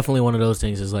think definitely one of those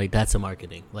things is like that's a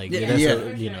marketing. Like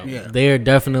they're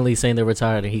definitely saying they're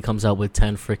retired, and he comes out with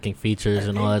 10 freaking features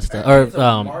and all that stuff.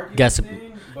 Or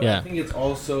I think it's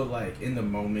also like in the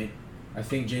moment, I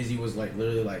think Jay-Z was like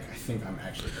literally like, I think I'm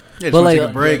actually yeah, just like, take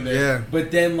a break, But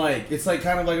then like it's like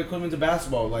kind of like equivalent to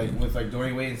basketball, like with like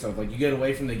Dwayne Wade and stuff. Like you get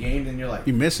away from the game, then you're like,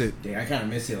 you miss it. Dang, I kind of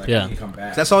miss it. Like I need to come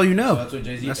back. So that's all you know. So that's what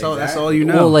Jay-Z. That's all you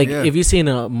know. Well, like if you see in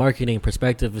a marketing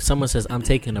perspective, if someone says I'm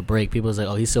taking a break, people's like,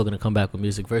 oh, he's still gonna come back with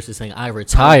music, versus saying I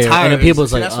retire, and then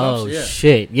people's like, oh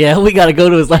shit, yeah, we gotta go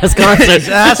to his last concert.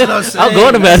 That's what I'm saying. I'm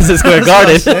going to Madison Square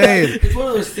Garden. It's one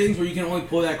of those things where you can only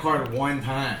pull that card one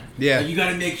time. Yeah, like, you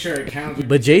gotta make sure it counts.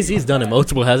 But Jay-Z's done it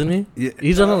multiple, hasn't he? Yeah.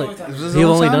 He's done it like he's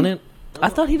only done it. I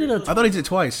thought he did it. I thought he did it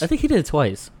twice. I think he did it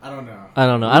twice. I don't know. I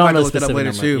don't know look that up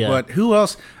later too. Yeah. But who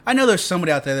else? I know there's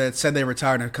somebody out there that said they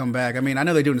retired and have come back. I mean, I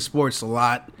know they do in sports a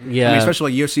lot. Yeah. I mean,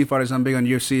 especially like UFC fighters. I'm big on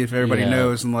UFC, if everybody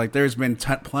knows. And like, there's been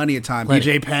plenty of time.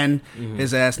 BJ Penn,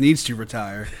 his ass needs to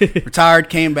retire. Retired,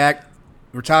 came back,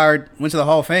 retired, went to the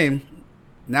Hall of Fame.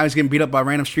 Now he's getting beat up by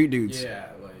random street dudes. Yeah,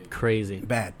 like crazy,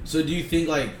 bad. So do you think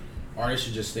like artists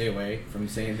should just stay away from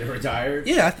saying they're retired?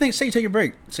 Yeah, I think say you take a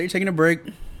break. Say you're taking a break.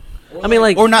 I mean,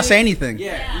 like, or not say anything.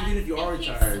 Yeah, even if you are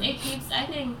retired. It keeps. I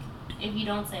think if you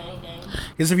don't say anything,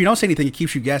 because if you don't say anything, it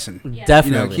keeps you guessing. Yeah.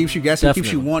 Definitely, you know, it keeps you guessing. It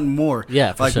keeps you wanting more.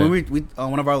 Yeah, for like sure. when we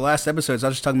on one of our last episodes, I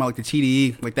was just talking about like the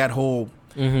TDE, like that whole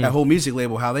music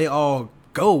label, how they all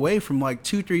go away from like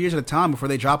 2-3 years at a time before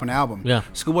they drop an album. Yeah,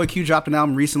 Schoolboy Q dropped an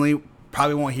album recently.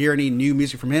 Probably won't hear any new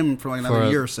music from him for like another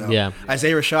year or so. Yeah,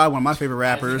 Isaiah Rashad, one of my favorite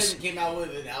rappers. Came out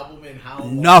with an album in how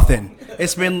long? Nothing.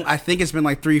 I think it's been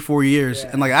like 3-4 years,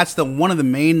 and like that's one of the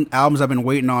main albums I've been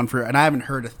waiting on for, and I haven't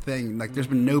heard a thing. Like there's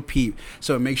been no peep,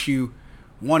 so it makes you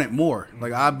want it more.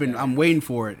 Like I'm waiting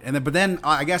for it, and but then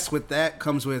I guess with that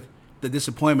comes with the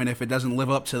disappointment if it doesn't live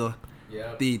up to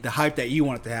the hype that you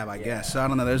want it to have. I guess. So I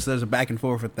don't know. There's a back and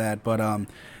forth with that, but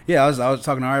yeah, I was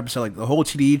talking to our episode, like the whole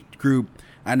TDE group.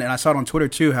 And I saw it on Twitter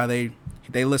too, how they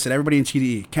listed everybody in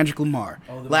TDE. Kendrick Lamar,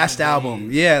 last album,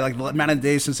 like the amount of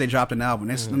days since they dropped an album,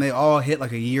 and they all hit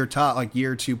like a year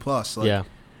or two plus. Like, yeah,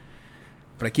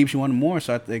 but it keeps you wanting more,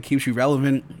 so it keeps you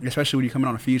relevant, especially when you come in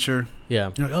on a feature. Yeah,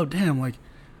 you're like, oh damn, like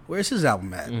where's his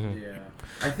album at? Yeah,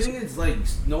 I think it's like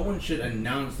no one should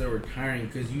announce they're retiring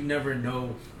because you never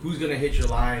know who's gonna hit your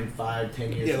line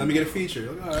 5-10 years. Yeah, let me get a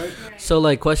feature. Like, all right. So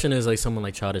like, question is like someone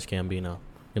like Childish Gambino.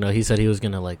 You know, he said he was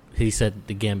gonna he said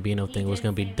the Gambino thing was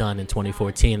gonna be done in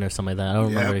 2014 or something like that. I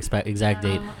don't remember the exact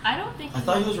date. I don't think. I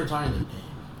thought he was retiring.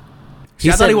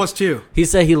 I thought he was too. He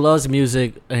said he loves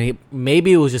music, and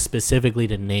maybe it was just specifically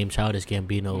to name Childish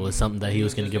Gambino was something that he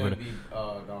was gonna give her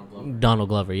Donald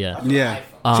Glover. Yeah. See,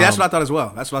 that's what I thought as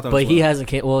well. But he hasn't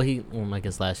came. Well, I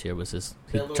guess last year was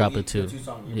he dropped it too.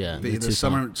 Yeah, the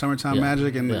summertime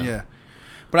magic and yeah.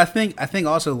 But I think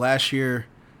also last year,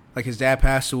 like his dad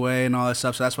passed away and all that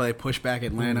stuff, so that's why they pushed back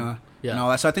Atlanta and all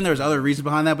that. So I think there was other reasons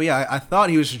behind that. But yeah, I thought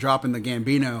he was just dropping the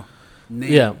Gambino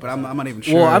name, but I'm not even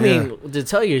sure. Well, I mean, to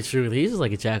tell you the truth, he's just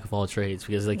like a jack of all trades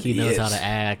because like he knows how to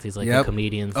act. He's like a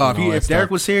comedian. If Derek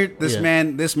was here, this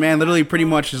man literally pretty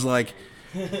much is like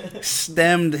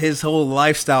stemmed his whole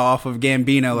lifestyle off of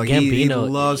Gambino. Like he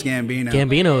loves Gambino.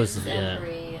 Gambino is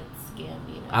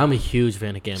I'm a huge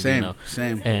fan of Gambino.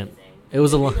 Same. And it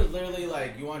was literally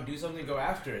like, you want to do something, go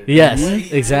after it. Yes,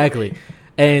 exactly.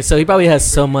 And so he probably has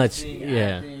so much.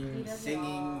 Singing.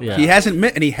 Yeah. He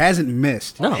hasn't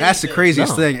missed. No, that's the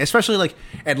craziest thing. Especially like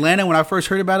Atlanta. When I first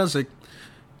heard about it, I was like,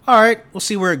 all right, we'll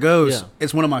see where it goes. Yeah.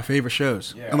 It's one of my favorite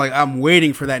shows. Yeah. And like I'm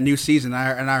waiting for that new season.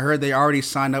 I heard they already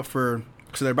signed up so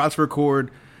they're about to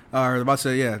record. They're about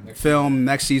to film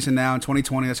next season now in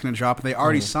 2020. That's going to drop. They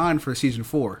already signed for season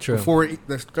 4. True. Before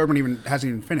the third one hasn't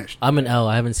even finished. I'm an L.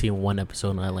 I haven't seen one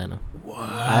episode in Atlanta. What?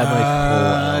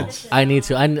 I need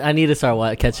to. I need to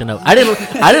start catching up. I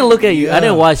didn't look at you. Yeah. I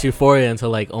didn't watch Euphoria until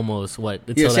like almost until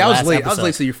I was late. Episode. I was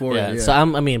late to Euphoria. Yeah.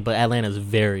 So but Atlanta's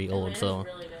very old. So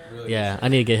really I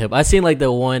need to get hip. I seen like the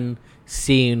one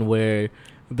scene where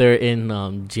they're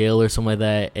in jail or something like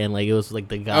that, and like it was like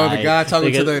the guy. Oh, the guy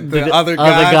talking to the other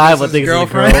guy, but thinks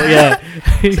girlfriend. Yeah,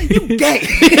 he's like, you gay.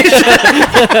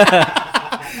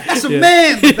 That's a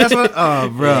man. That's what. Oh,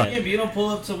 bro. Yeah, you don't pull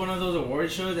up to one of those award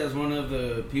shows as one of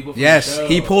the people. From yes, the show.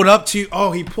 He pulled up to.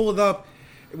 Oh, he pulled up.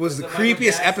 It was the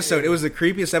creepiest episode. It was the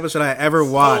creepiest episode I ever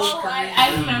watched. Oh,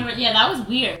 I remember. Yeah, that was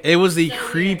weird. It was the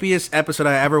creepiest episode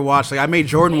I ever watched. Like I made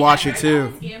Jordan watch it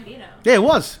too. Yeah, it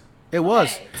was. It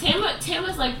was. Okay. Tim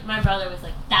was like, my brother was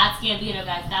like, that's Gambino,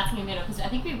 guys. That's Gambino. Because I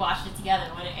think we watched it together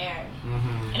when it aired.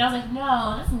 Mm-hmm. And I was like,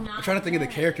 no, that's not. I'm trying to think of the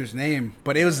character's name,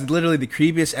 but it was literally the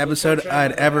creepiest episode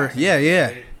I'd ever.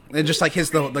 Yeah. And just like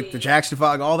the Jackson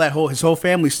 5, like all that his whole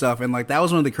family stuff, and like that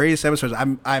was one of the craziest episodes.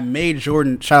 I made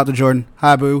Jordan, shout out to Jordan,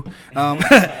 hi boo,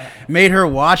 made her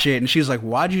watch it, and she was like,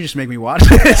 "Why'd you just make me watch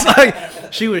this?" Like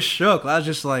she was shook. I was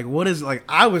just like, "What is like?"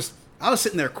 I was I was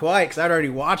sitting there quiet because I'd already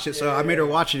watched it, so I made her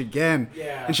watch it again.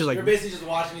 Yeah, and she's like, "You're basically just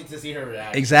watching it to see her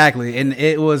react." Exactly, and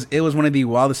it was one of the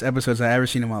wildest episodes I've ever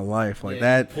seen in my life. Like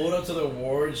that, pulled up to the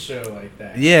award show like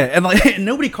that. Yeah, and like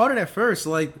nobody caught it at first.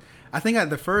 Like I think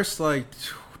the first like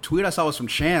tweet I saw was from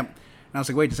Champ, and I was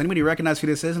like, "Wait, does anybody recognize who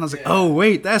this is?" And I was like, "Oh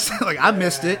wait, that's like I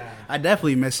missed it. I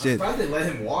definitely missed it." Probably they let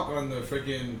him walk on the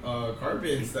freaking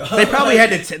carpet and stuff. They probably had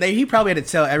to. He probably had to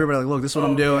tell everybody, like, "Look, this is what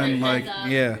I'm doing." Like,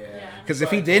 yeah. Because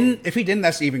if he didn't,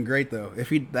 that's even great though.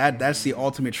 If he that's the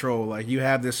ultimate troll. Like you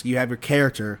have your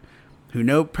character,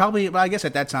 who probably. Well, I guess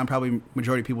at that time, probably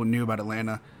majority of people knew about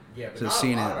Atlanta, to have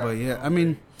seen it. But yeah, I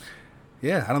mean,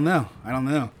 yeah, I don't know.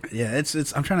 Yeah, it's.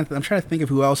 I'm trying to think of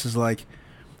who else is like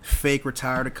fake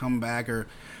retire to come back. Or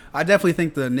I definitely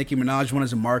think the Nicki Minaj one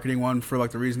is a marketing one for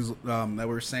like the reasons that we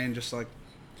were saying. Just like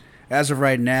as of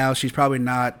right now, she's probably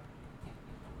not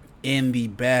in the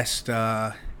best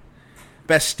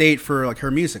state for like her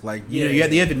music. Like you know,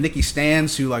 you have the Nicki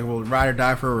stans who like will ride or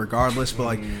die for her regardless. But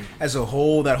like as a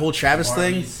whole, that whole Travis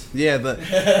thing,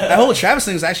 that whole Travis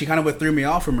thing is actually kind of what threw me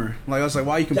off from her. Like I was like,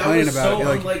 why are you complaining about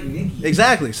it? Like Nicki.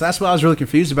 Exactly. So that's why I was really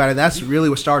confused about it. That's really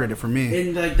what started it for me.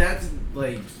 And like that's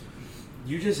like.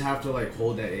 You just have to like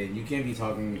hold that in. You can't be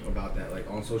talking about that like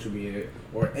on social media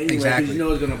or anywhere because you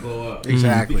know it's gonna blow up.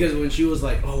 Exactly. Because when she was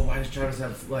like, "Oh, why does Travis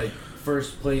have like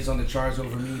first place on the charts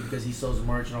over me because he sells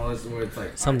merch and all this," where it's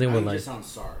like something with like, just sound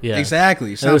sorry. Yeah,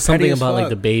 exactly. There was something about like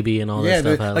the baby and all that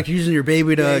stuff. Like using your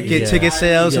baby to get ticket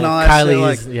sales and all that.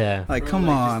 Kylie shit. Like come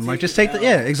on, like just take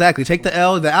the exactly. Take the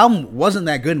L. The album wasn't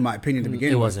that good in my opinion to begin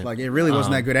with. It wasn't. Like it really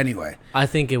wasn't that good anyway. I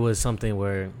think it was something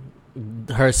where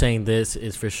her saying this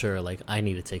is for sure like I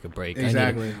need to take a break.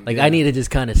 Exactly. I need to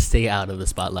just kind of stay out of the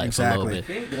spotlight for a little bit. I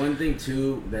think one thing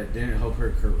too that didn't help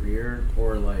her career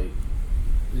or like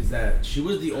is that she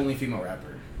was the only female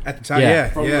rapper at the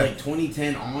time. From like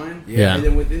 2010 on. Yeah. And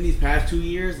then within these past 2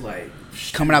 years, like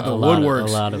coming out the woodworks.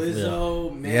 A lot of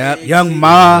Lizzo, Meg, Young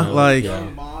Ma, like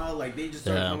they just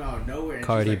started coming out of nowhere. And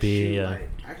Cardi B, like,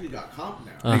 actually got comp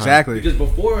now. Exactly. Because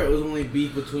before it was only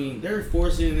beef between they're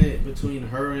forcing it between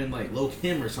her and like Lil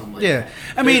Kim or something like that.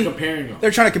 I mean comparing them. They're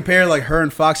trying to compare like her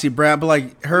and Foxy Brown, but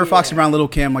like her, Foxy Brown, Lil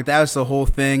Kim, like that was the whole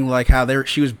thing. Like how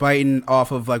she was biting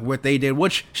off of like what they did,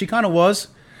 which she kind of was.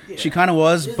 She kind of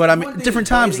was, but I mean, different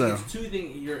times though. It's two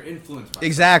things you're influenced by.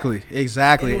 Exactly.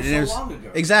 And it was so long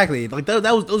ago. Exactly. Like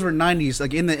those were 90s.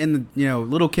 Like in the you know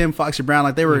Lil Kim, Foxy Brown,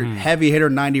 like they were heavy hitter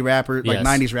 90s rappers, like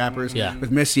 90s rappers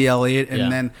with Missy Elliott,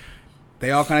 and then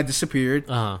they all kind of disappeared.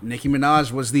 Nicki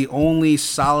Minaj was the only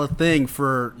solid thing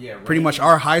for pretty much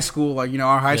our high school, like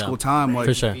our high school time, like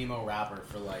for sure. Female rapper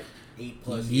for like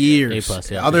 8+ years.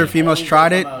 8+, yeah. Other females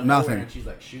tried it, nothing. And she's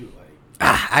like, shoot, like.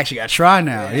 I actually got to try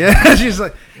now. Yeah, she's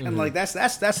like, and like that's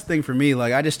the thing for me.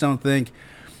 Like I just don't think.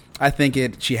 I think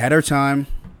she had her time.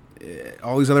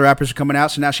 All these other rappers are coming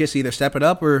out, so now she has to either step it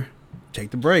up or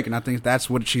take the break. And I think that's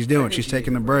what she's doing. She's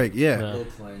taking the break. Yeah.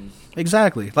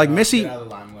 Exactly. Like Missy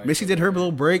did her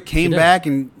little break, came back,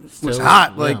 and was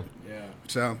hot. Like,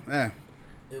 so yeah.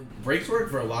 Breaks work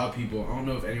for a lot of people. I don't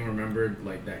know if anyone remembered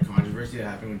like that controversy that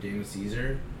happened with Daniel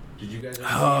Caesar. Did you guys?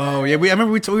 Oh yeah, I remember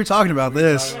we were talking about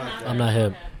this. I'm not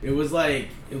hip. It was like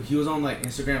he was on like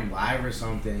Instagram Live or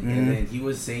something, and then he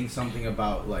was saying something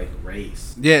about like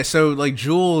race. Yeah, so like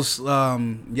Jules,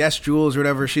 Jules or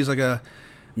whatever. She's like a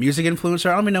music influencer.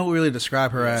 I don't even know what really to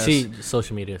describe her as.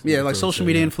 Social media. Yeah, like social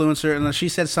media influencer, and she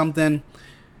said something.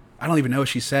 I don't even know what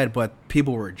she said, but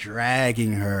people were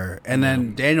dragging her. And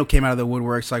then Daniel came out of the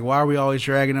woodworks like, why are we always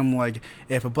dragging him? Like,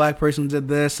 if a black person did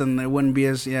this, and it wouldn't be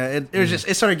as, it was just,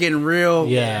 it started getting real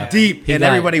deep, and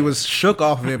everybody was shook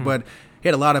off of it, but he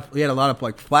had a lot of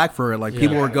like flack for it. Like,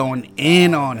 people were going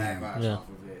in on him.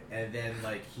 And then,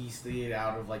 like, he stayed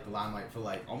out of, like, the limelight for,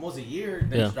 like, almost a year.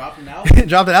 Then he dropped an album.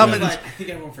 Dropped an album. Like, I think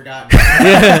everyone forgot.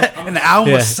 And the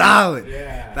album was solid.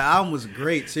 Yeah. The album was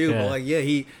great, too. But, like,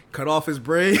 he cut off his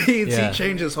braids. He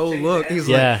changed his whole look. He's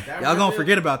like, y'all gonna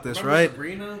forget about this, right?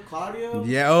 Sabrina, Claudio?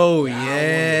 Yeah. Oh,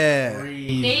 yeah.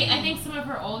 I think some of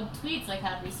her old tweets, like,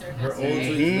 had resurfaced. Her old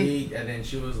tweets, and then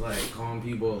she was, like, calling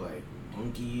people, like,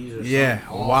 monkeys or something.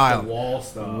 Yeah. Wild. Wall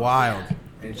stuff. Wild. Yeah.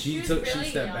 And she stepped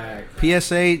back.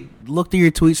 PSA, look through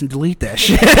your tweets and delete that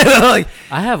shit. Like,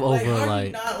 I have over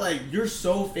like not like you're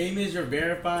so famous, you're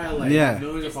verified, like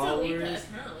millions of followers.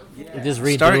 Just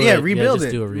rebuild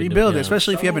it. Rebuild it,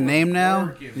 especially if you have a name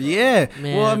now. Yeah.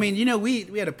 Man. Well, I mean,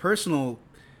 we had a personal.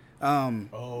 The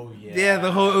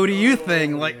whole ODU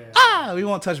thing. Like, we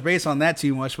won't touch base on that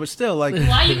too much, but still, like.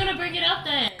 Why are you gonna bring it up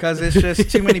then? Because it's just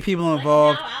too many people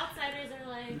involved.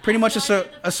 Pretty much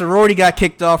a sorority got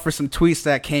kicked off for some tweets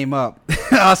that came up.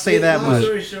 I'll say that much. Long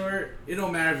story short, It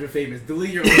don't matter if you're famous.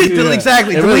 Delete your old tweets.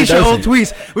 Exactly. It Delete really your old doesn't.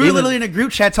 tweets. We were literally in a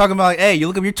group chat talking about, like, hey, you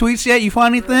look up your tweets yet? You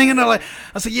find anything? And they're like,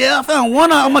 I said, yeah, I found one.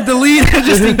 I'm going to delete it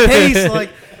just in case.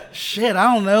 Like, shit,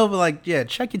 I don't know. But, like, yeah,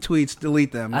 check your tweets.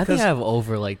 Delete them. I think I have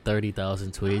over like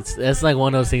 30,000 tweets. That's like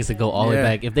one of those things that go all the way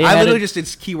back. If they I had literally just did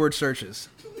keyword searches.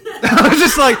 I was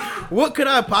just like, what could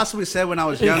I have possibly said when I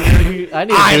was younger? I need to Let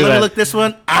do me that. look this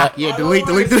one. Yeah, delete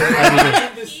this.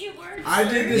 I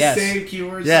did the Yes. same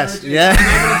keyword Yes, search. yeah.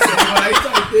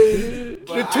 The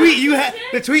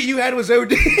The tweet you had was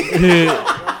OD.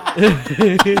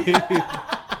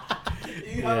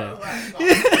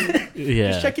 Yeah.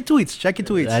 Just check your tweets. Check your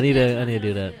tweets. I need to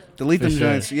do that. Delete For them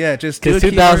sure. joints. Yeah, just do a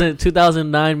Because keyword.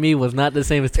 2009 me was not the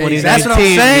same as 2019. That's what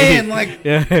I'm saying. Like,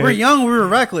 Yeah. we're young, we were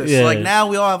reckless. Yeah. Like, now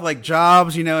we all have, like,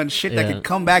 jobs, you know, and shit that Yeah. could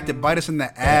come back to bite us in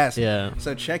the ass. Yeah.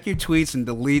 So check your tweets and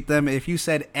delete them. If you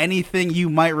said anything you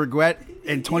might regret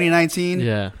in 2019,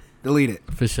 Yeah, delete it.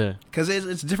 for sure. Because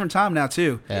it's a different time now,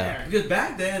 too. Yeah. Because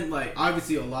back then, like,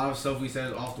 obviously a lot of stuff we said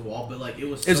is off the wall, but, like, it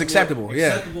was somewhat acceptable, yeah.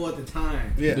 acceptable at the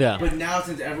time. Yeah. But now,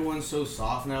 since everyone's so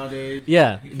soft nowadays,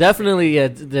 Yeah, definitely. Yeah,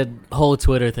 the whole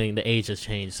Twitter thing, the age has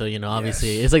changed. So, you know,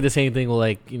 obviously, Yes. it's like the same thing with,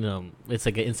 like, you know, it's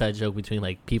like an inside joke between,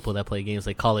 like, people that play games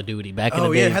like Call of Duty. Back in Oh,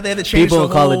 the day, yeah, how they had to change people the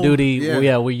in Call of whole- Duty,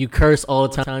 yeah. where you curse all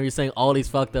the time. You're saying all these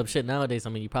fucked up shit. Nowadays, I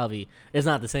mean, it's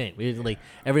not the same. It's like,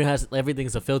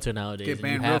 everything's a filter nowadays. Get and you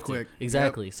banned have real to. quick.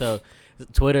 Exactly. So,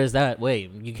 Twitter is that way.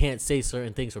 You can't say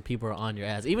certain things where people are on your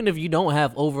ass. Even if you don't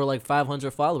have over, like,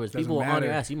 500 followers, Doesn't people are on matter.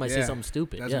 your ass. You might say Yeah. something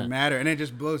stupid. Doesn't Yeah. matter. And it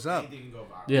just blows up. anything can go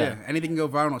viral. Yeah. Anything can go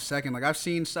viral in a second. Like, I've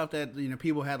seen stuff that, you know,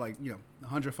 people had, like, you know,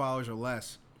 100 followers or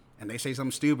less, and they say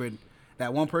something stupid.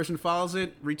 That one person follows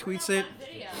it, retweets it.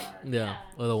 Yeah.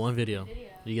 Or the one video.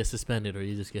 You get suspended or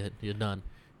you're done.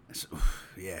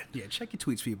 Yeah, check your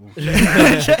tweets, people.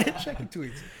 check your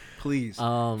tweets, please.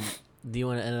 Do you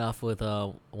want to end it off with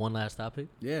one last topic?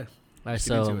 Yeah. All right, Let's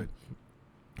get into so it.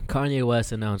 Kanye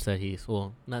West announced that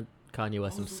not Kanye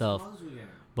West himself,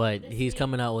 but he's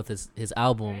coming out with his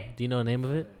album. Do you know the name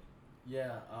of it?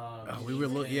 Yeah. We were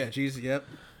looking. Yeah, Jesus. Yep.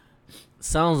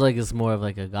 Sounds like it's more of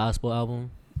like a gospel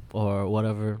album or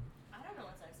whatever. I don't know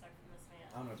what to expect from this man.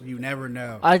 I don't know what You never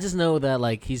know. I just know that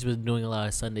like he's been doing a lot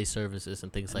of Sunday services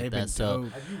and things like They've that. been So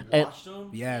dope. Have you And- watched them?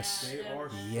 Yes. They are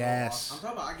so Yes. awesome. I'm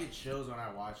talking about I get chills when I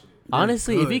watch it.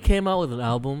 honestly, if he good. came out with an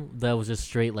album that was just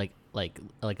straight like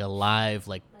a live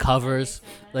like covers,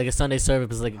 like a Sunday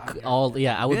service, like all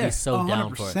I would Yeah, be so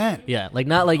down for it. 100%. Yeah, like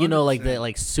not like like the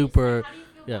like super. How do you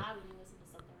feel Yeah. bad when you listen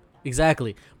to something like that?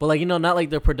 Exactly, but like not like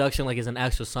their production like is an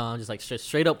actual song, just like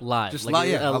straight up live. Just like,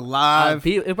 a live.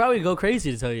 It'd probably go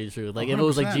crazy to tell you the truth. Like if it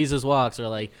was like 100%. Jesus Walks or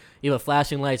like even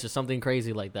flashing lights or something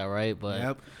crazy like that, right? But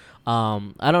Yep.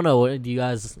 I don't know. What do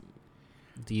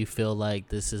you feel like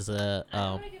this is a I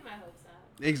don't want to get my hopes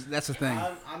up. That's the thing.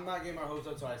 I'm not getting my hopes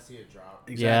up until I see it drop.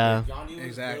 Exactly. Yeah. Yanni was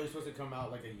Exactly. really supposed to come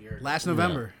out like a year ago. Last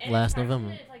November. And Last it's hard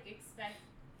November. To, like, expect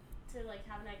to like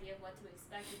have an idea of what to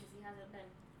expect because he hasn't been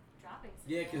dropping.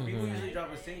 Yeah, because singles. people Mhm. usually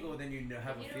drop a single, then you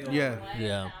have a You don't feeling. know Yeah. what Yeah. the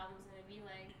album's gonna be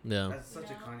like. Yeah. That's such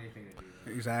a Kanye thing to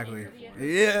do. Exactly. Yeah.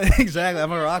 Yeah, exactly. I'm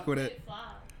gonna rock with it.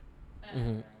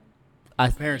 Mhm.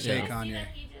 Parents yeah. hate I see Kanye. that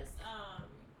he just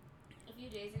a few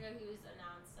days ago he was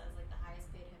announced as like the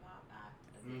highest paid hip hop act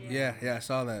of the year. Yeah, I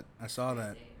saw that. I saw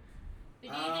that. But do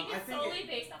you think I it's think solely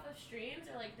based off of streams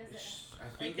or like does it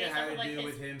I think based it had off of, to like, do his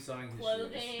with him selling his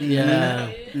clothing? shoes. Yeah.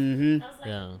 and food? Mhm. I was like,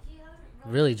 Yeah. he hasn't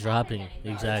Really dropping dropping.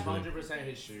 anything. Exactly. 100%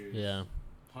 his shoes. Yeah.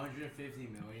 150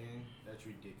 million. That's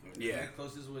ridiculous. Yeah. The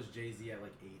closest was Jay-Z at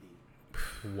like 80.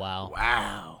 Wow.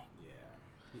 Wow. Yeah.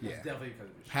 Yeah. It's definitely because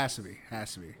of his shoes. Has to be.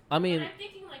 Has to be. I mean, But I'm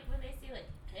thinking like when they say like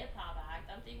hip hop act,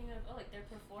 I'm thinking of like their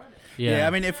performance. yeah. I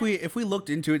mean, if we looked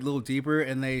into it a little deeper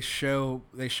and they show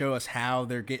us how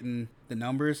they're getting the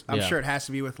numbers, I'm Yeah. sure it has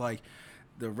to be with like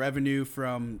the revenue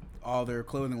from all their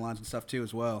clothing lines and stuff too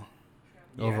as well.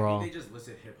 Yeah, Overall. I think they just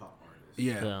listed hip-hop artists.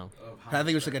 Yeah. Yeah. Of how I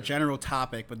think it was much like a general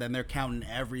topic, but then they're counting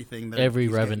everything. That Every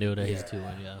he's revenue getting. that he's doing.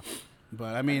 Yeah.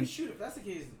 But I I mean, mean, shoot, if that's the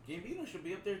case, Gambino should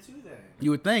be up there too then.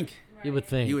 you would think. You would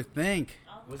think. You would think.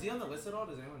 Was he on the list at all?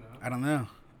 Does anyone know? I don't know.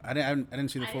 I didn't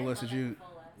see the full list as you.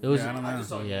 It was. Yeah, I don't know. I just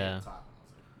saw him Yeah. on top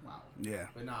and I was like, wow. Yeah.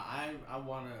 But nah,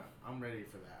 I'm ready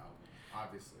for that album,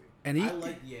 obviously. And he- I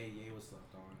like Ye was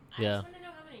slept on. I Yeah. just want to know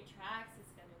how many tracks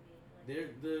it's gonna be.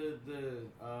 Like,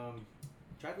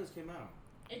 The track list came out.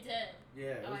 it did. Yeah,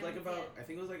 it Oh, was I like didn't see about, it. I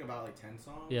think it was like about like 10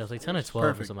 songs. Yeah, it was like 10 or 12 or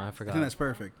Perfect. something. I I forgot. think that's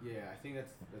perfect. Yeah, I think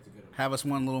that's a good one. Have us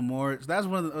one little more. That's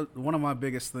one of my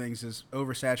biggest things is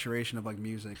oversaturation of like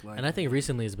music. Like, And I think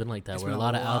recently it's been like that, It's where a been a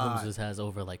lot of lot. albums just has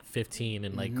over like 15,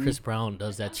 and like Mhm. Chris Brown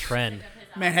does that trend.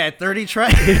 man had 30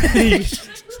 tracks. Who has time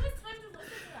to listen to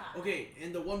that? Okay,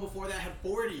 and the one before that had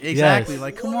 40. Exactly. Yes.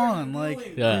 Like, come on. Like,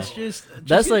 it's just.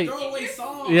 That's like. Throwaway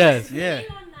songs. Yes. Yeah.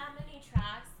 On that many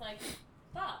tracks, like,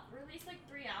 fuck, release like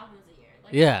 3 albums a year.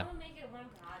 Like, Yeah. don't make it one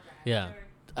project. Yeah. Or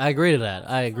I agree to that.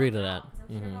 I agree to that. I'm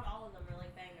sure Mm-hmm. not all of them are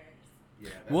like bangers. Yeah,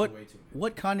 that's What way too many.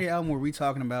 what Kanye album were we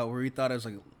talking about where we thought it was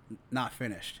like not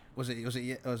finished? Was it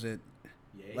Yay.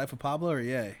 Life of Pablo or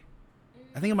Ye?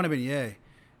 I think it might have been Ye. It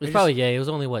was probably Ye. It was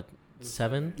only what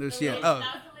 7? It was, The yeah. latest- Oh,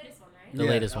 that was the latest one, right? The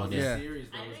latest That one. was Yeah. a series,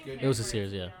 though. I It was didn't good. care It was a for series,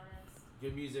 to be yeah. honest.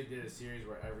 Good Music did a series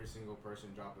where every single person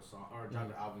dropped a song or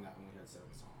dropped an album that only had 7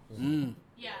 songs.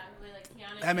 Yeah, with like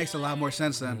Tiana that makes a lot more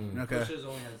Taylor, sense then. Okay. Pusha's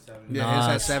only had 7. Yeah, his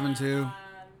Nas. had 7 too. God,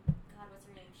 what's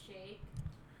her name?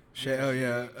 Shake. Oh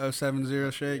yeah,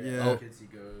 070 Shake. Yeah. Kids He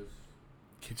Goes.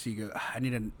 Kids He Go. I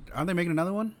need a. Aren't they making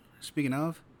another one? Speaking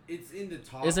of, It's in the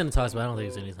talks. It's in the talks, but I don't think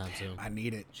it's anytime soon. I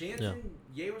need it. Chance Yeah. and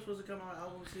Ye were supposed to come out with an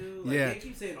album too. Like, Yeah. They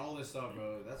keep saying all this stuff,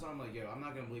 bro. That's why I'm like, yo, I'm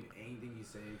not gonna believe anything you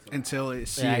say Until it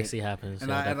see It it. actually happens. And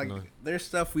Yeah, I and, like definitely. there's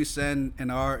stuff we send in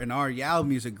our Yao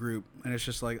music group, and it's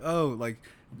just like, oh, like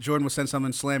Jordan will send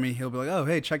something slammy. He'll be like, oh,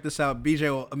 hey, check this out. BJ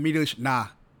will immediately, nah,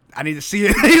 I need to see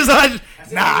it. He's like,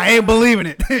 nah, I ain't believing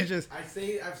it. It's just, I've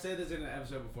said this in an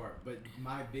episode before, but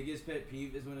my biggest pet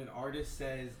peeve is when an artist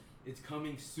says it's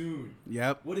coming soon.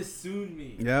 yep, What does soon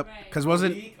mean? yep. Right. Because A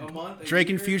wasn't week, a month, a Drake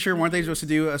and year, Future, 2 weren't they years? supposed to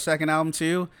do a second album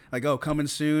too? Like, oh, coming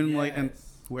soon. Like, and Yes.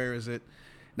 where is it?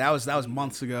 That was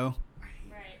months ago.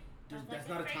 Right. That's like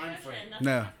not a with time Frank frame. Ocean. That's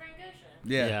No. like with Frank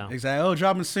Ocean. Yeah, Yeah. exactly. Oh,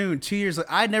 dropping soon. 2 years.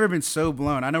 I'd never been so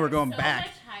blown. I know we're going so back.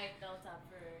 much hype built up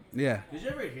for. Yeah. Did you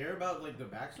ever hear about like the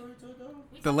backstory to it though?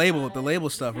 We The talked label, about the it. label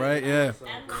stuff, right? Yeah.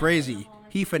 And Crazy. the whole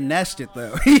He thing. finessed it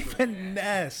though. He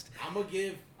finessed. I'm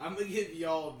gonna give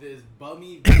y'all this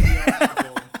bummy video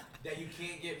album that you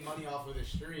can't get money off of the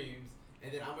streams,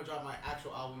 and then I'm gonna drop my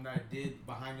actual album that I did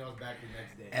behind y'all's back the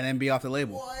next day. And then be off the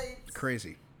label. What?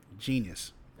 Crazy.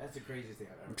 Genius. That's the craziest thing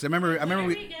I've ever. Because I remember When are we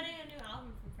we getting a new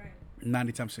album from Frank?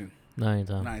 90 times soon. No,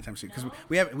 anytime. 90 times soon. Because No?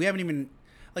 we haven't even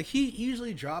like he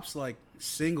usually drops like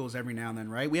singles every now and then,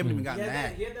 right? We haven't even gotten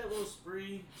that. He had that little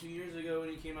spree 2 years ago when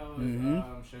he came out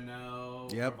with Chanel,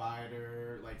 Yep.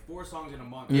 Provider, like 4 songs in a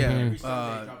month. Yeah. Every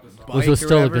Sunday dropped a song. Which was Bike or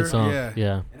still a whatever. good song. Yeah.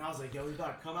 Yeah. And I was like, yo, we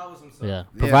gotta come out with some stuff. Yeah.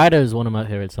 Yeah. Provider is one of my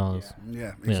favorite songs.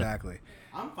 Yeah. Yeah, exactly.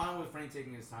 I'm fine with Frank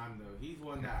taking his time though. He's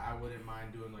one that I wouldn't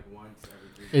mind doing like once every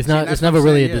 3 It's days. not. that's It's what never I'm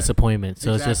really saying, a yeah. disappointment.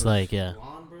 So it's just Exactly. like, yeah,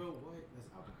 Blonde, bro, what?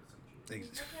 That's album consumption.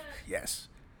 Ex- He's like Yes.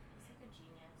 a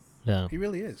genius. yeah. He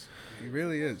really is. He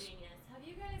really is. Genius. Have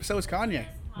you guys So is listened to Kanye.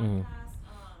 this Mhm. podcast,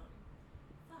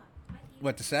 fuck,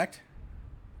 What, Dissect?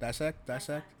 Dissect?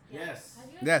 Yes. Yes. Have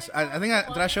you guys Yes, checked I out think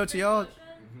the did I show it to Frank y'all?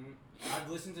 Ocean? I've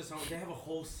listened to some. They have a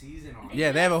whole season on it.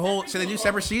 Yeah, they have a whole. So they do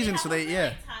separate seasons. So they,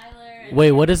 yeah. Tyler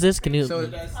Wait, what is this? Can you? So-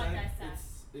 Dissect, Dissect.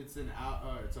 it's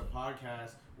it's a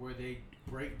podcast where they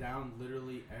break down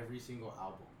literally every single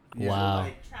album. Wow. So,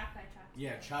 like, track by track.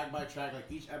 yeah, track by track. Like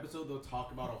each episode, they'll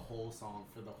talk about a whole song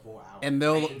for the whole album. And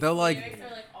they'll The like lyrics are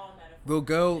like all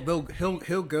metaphors.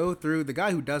 he'll go through the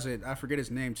guy who does it. I forget his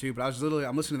name too, but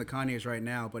I'm listening to the Kanye's right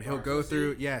now. But he'll go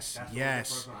through That's the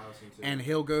first one I listened to. and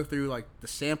he'll go through like the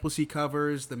samples he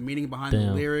covers, the meaning behind the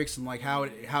Damn. lyrics, and like how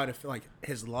it like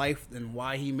his life and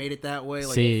why he made it that way.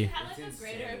 Like, See, Have like It's a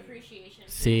greater insane. appreciation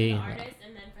for See. the artist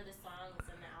and then for the songs and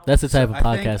the album. that's the type of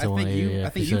I think- podcast I want to hear. you, Yeah, I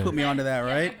think for you sure. put me onto that, Yeah,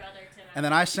 my right? brother, Tim, And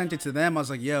then I sent it to them. I was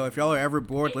like, "Yo, if y'all are ever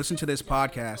bored, listen to this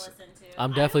podcast."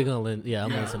 I'm definitely gonna. Yeah,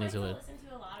 I'm Yeah. listening to it. Listen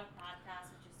to a lot of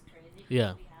podcasts, which is crazy.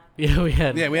 Yeah. We have Yeah, we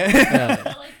had. Yeah, we Yeah. But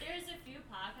like, there's a few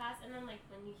podcasts, and then like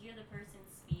when you hear the person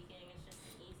speaking, it's just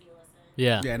an easy listen.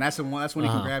 Yeah. Yeah, and that's the one. That's one you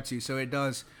can Uh-huh. grab to. So it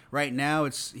does. Right now,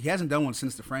 he hasn't done one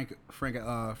since the Frank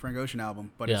Ocean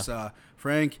album, but Yeah. it's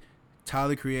Frank, Tyler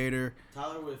the Creator,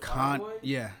 Tyler with Fireboy?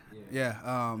 yeah,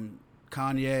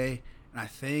 Kanye, and I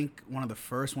think one of the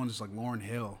first ones is like Lauryn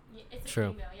Hill. Yeah, it's a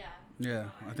True. female, yeah. Yeah,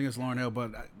 I think it's Lauryn Hill,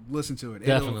 but listen to it.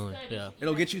 Definitely. Good. Yeah.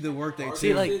 It'll get you the workday Artist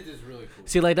See, like- is really cool.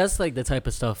 See, like that's like the type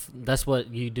of stuff. That's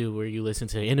what you do, where you listen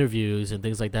to interviews and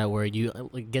things like that, where you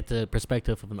like, get the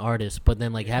perspective of an artist. But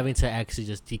then, like having to actually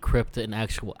just decrypt an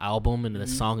actual album and the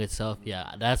song itself.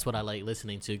 Yeah, that's what I like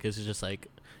listening to, because it's just like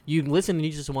you listen and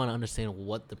you just want to understand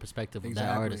what the perspective of that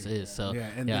Exactly. artist is. So Yeah,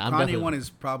 and yeah, the I'm Kanye definitely one is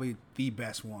probably the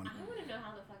best one. I want to know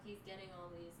how the fuck he's getting all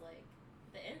these like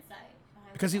the insight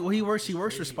behind. Because he works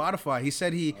for Spotify. He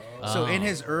said so in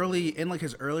his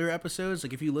earlier episodes,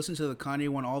 like if you listen to the Kanye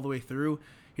one all the way through,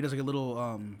 he does like a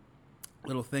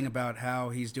little thing about how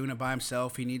he's doing it by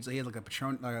himself. He has like a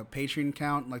Patreon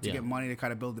account, like to Yeah. get money to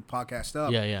kind of build the podcast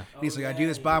up. Yeah, yeah. And he's like, I do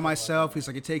this by myself. He's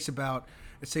like, it takes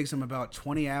him about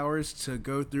 20 hours to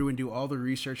go through and do all the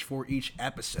research for each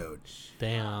episode.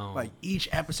 Damn. Like each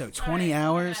episode, All 20 right,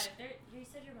 hours. You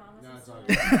said your mom was No, in it's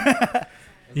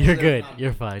You're good.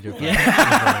 You're fine. You're fine.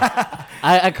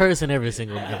 I curse in every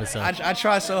single episode. I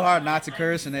try so hard not to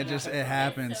curse, and it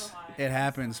happens. It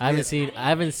happens. I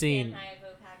haven't seen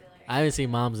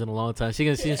moms in a long time.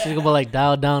 She's gonna be like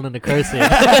dial down on the cursing.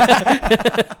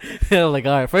 I'm like,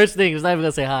 all right, first thing is not even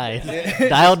gonna say hi.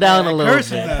 Dial down a little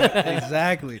bit.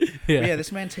 Exactly. Yeah,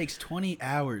 this man takes 20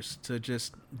 hours to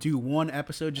just do one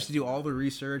episode, just to do all the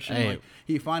research, and like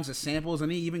he finds the samples,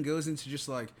 and he even goes into just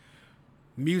like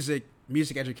music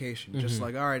education, just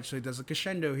like, all right, so he does a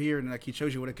crescendo here, and like he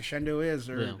shows you what a crescendo is,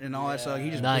 and all that stuff.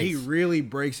 He really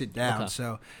breaks it down.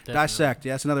 So definitely. Dissect,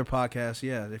 that's another podcast.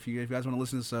 Yeah, if you guys want to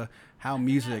listen to how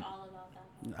music,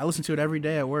 I listen to it every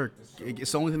day at work.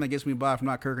 It's the only thing that gets me by if I'm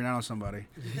not kirking out on somebody.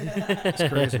 It's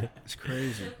crazy. It's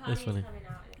crazy. That's funny.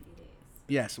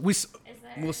 Yes,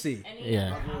 we'll see.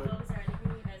 Yeah.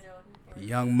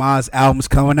 Young Ma's album's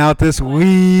coming out this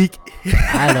week.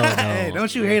 I don't know. Hey,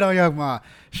 don't you hate on Young Ma?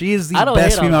 She is the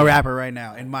best female rapper right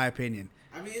now, in my opinion.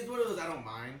 I mean, it's one of those I don't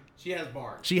mind. She has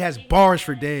bars. She has bars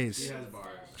for days.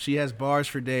 She has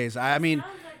bars. I mean,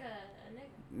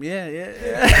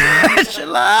 yeah.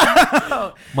 Chill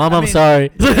out. Mom, I'm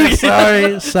sorry.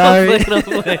 Sorry.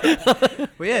 But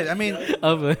yeah, I mean,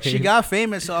 she got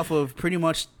famous off of pretty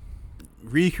much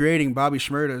recreating Bobby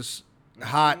Shmurda's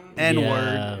hot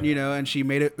N-word, and she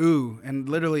made it ooh, and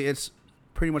literally it's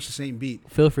pretty much the same beat.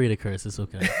 Feel free to curse, it's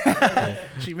okay.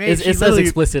 It says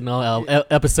explicit in all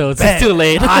episodes. It's too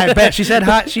late. I bet she said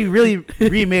hot. She really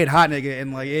remade Hot Nigga,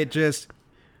 and like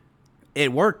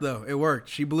it worked though. It worked.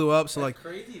 She blew up. So that's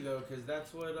crazy though, because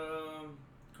that's what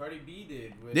Cardi B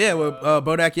did. With, with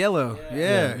Bodak Yellow.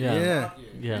 Yeah.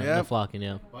 The flocking.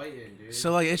 Yeah. Biting, dude.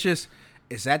 So like it's just.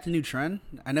 Is that the new trend?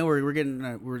 I know we're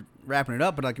getting we're wrapping it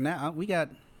up, but like now we got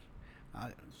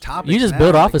topics. You just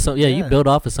build off of something. Yeah, you build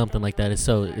off of something like that. It's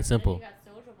simple.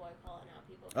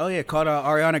 Oh yeah, called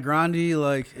Ariana Grande.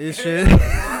 Like it's shit.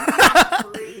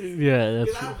 Yeah,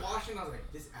 that's. I was watching, I was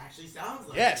like, this actually sounds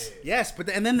like yes. But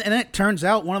and then it turns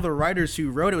out one of the writers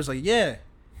who wrote it was like, yeah,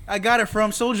 I got it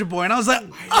from Soulja Boy, and I was like,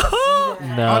 oh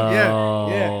no,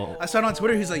 yeah. I saw it on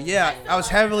Twitter. He's like, yeah, I was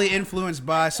heavily influenced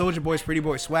by Soulja Boy's Pretty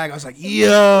Boy swag. I was like,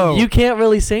 yo, you can't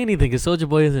really say anything because Soulja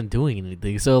Boy isn't doing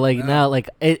anything. So like now, like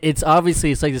it's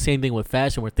obviously it's like the same thing with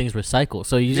fashion where things recycle.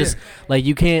 So you just like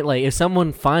you can't like if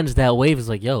someone finds that wave, it's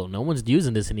like, yo, no one's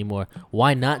using this anymore.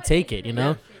 Why not take it? You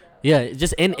know? Yeah,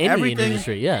 just in the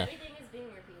industry. Yeah, everything is being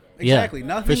repeated. Exactly.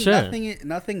 Yeah, for sure.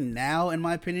 Nothing now, in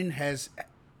my opinion,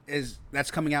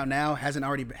 that's coming out now hasn't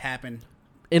already happened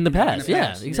in the past.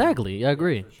 Yeah, exactly. I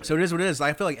agree. So it is what it is.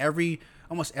 I feel like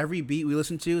almost every beat we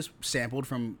listen to is sampled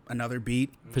from another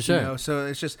beat. For sure. So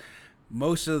it's just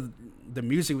most of the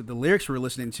music with the lyrics we're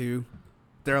listening to,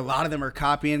 a lot of them are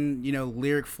copying,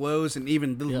 lyric flows and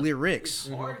even the lyrics.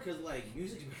 It's hard because like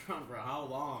music's been around for how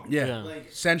long? Yeah.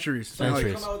 Like centuries. Like,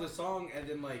 you come out with a song and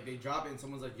then like they drop it and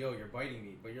someone's like, "Yo, you're biting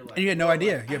me," but you're like, and you had no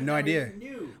idea. You have no idea.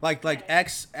 Knew. Like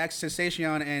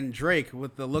XXXTentacion and Drake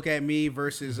with the "Look at Me"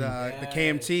 versus the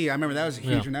KMT. I remember that was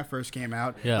huge when that first came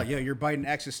out. Yeah. Like, yo, you're biting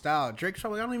X's style. Drake's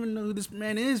probably, I don't even know who this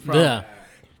man is. Probably. Yeah.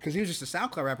 Because he was just a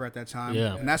SoundCloud rapper at that time.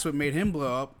 Yeah. And that's what made him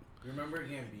blow up. You remember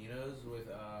Gambino's with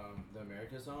the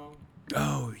America song?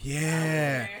 Oh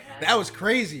yeah, that was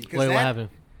crazy. Wait, what happened?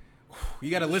 You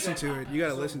gotta listen to it. You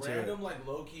gotta listen to it. Random like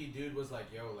low key dude was like,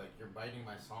 "Yo, like you're biting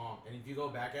my song," and if you go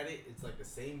back at it, it's like the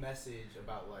same message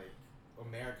about like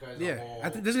America as a whole.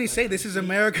 Doesn't he say this is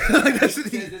America? This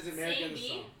is America in the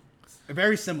song.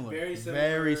 Very similar.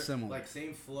 Very similar. Like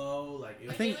same flow. Like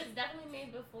I think it was definitely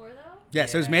made before though.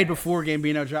 Yes, it was made before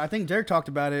Gambino dropped. I think Derek talked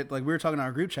about it. Like we were talking in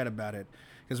our group chat about it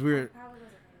because we were.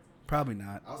 Probably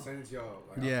not. I'll send it to y'all.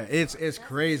 Yeah, it's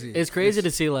crazy. It's crazy to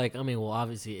see. Like, I mean, well,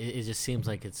 obviously, it just seems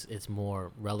like it's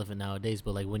more relevant nowadays.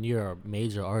 But like, when you're a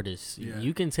major artist,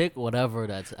 you can take whatever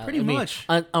that's pretty much.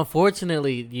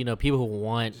 Unfortunately, people who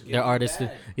want their artists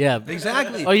to,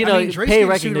 exactly. Or pay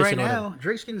recognition.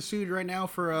 Drake's getting sued right now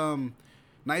for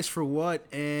 "Nice for What"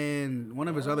 and one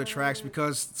of his other tracks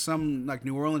because some like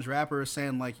New Orleans rapper is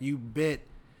saying like you bit.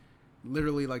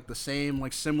 Literally like the same,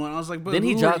 like similar. And I was like, but then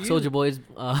he dropped Soulja Boy's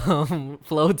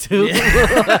flow too.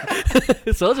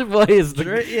 Soulja Boy is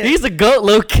he's the GOAT,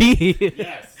 low key.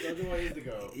 Yes, Soulja Boy is the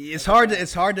GOAT.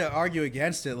 It's hard to argue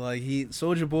against it. Like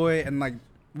Soulja Boy, and like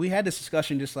we had this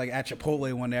discussion just like at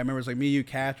Chipotle one day. I remember it was like me, you,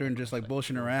 Catherine, just like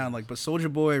bullshitting around. Like, but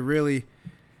Soulja Boy really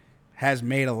has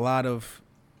made a lot of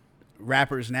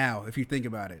rappers now. If you think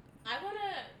about it, I want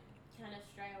to kind of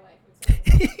stray away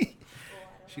from Soulja Boy.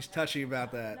 She's touchy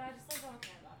about that. No, I just don't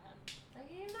care about him. Like,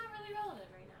 he's not really relevant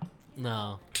right now.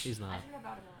 No, he's not. I don't care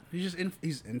about him. He's just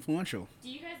he's influential. Do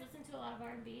you guys listen to a lot of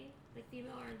R&B, like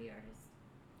female R&B artists?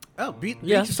 Oh, Beach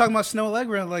is talking about Snow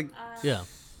Allegra, like yeah.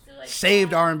 So, like,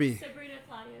 saved R&B. Sabrina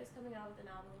Claudio is coming out with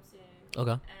an album soon.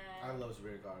 Okay. And I love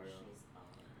Sabrina Claudio.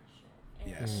 She's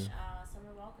shit. And Yes.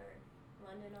 Summer Walker,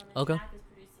 London on the Okay. Track is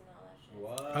producing all that shit.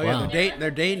 What? Oh yeah, Wow.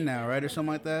 they're dating now, right, or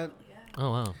something like that. Yeah.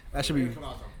 Oh wow. That should be. Come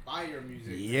out some fire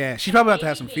music. Yeah, she's probably about to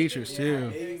have some features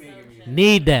too.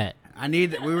 Need that. I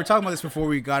need. We were talking about this before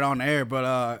we got on air,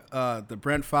 but the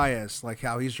Brent Faiyaz, like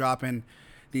how he's dropping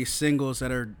these singles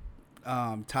that are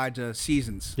tied to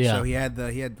seasons. Yeah. So he had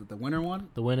the winter one,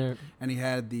 The winner. and he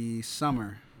had the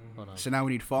summer. Hold on. So now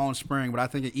we need fall and spring. But I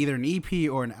think either an EP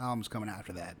or an album's coming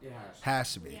after that. Yeah.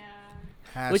 Has to be. Yeah.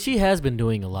 Has Which to he has been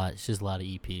doing a lot. It's just a lot of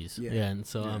EPs. Yeah. Yeah. And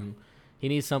so Yeah. he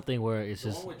needs something where it's The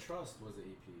just one with Trust was the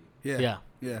EP. Yeah. yeah.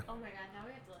 Yeah. Oh my god, now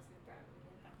we have to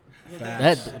listen to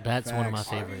Brett. Facts. That's one of my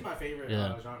Facts. R&B is favorite. my favorite Yeah.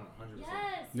 genre, 100%. Yes,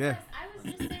 Yeah. yes. I was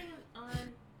just saying on,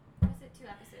 what was it, 2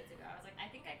 episodes ago? I was like, I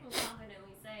think I can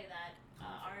confidently say that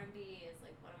R&B is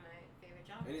like one of my favorite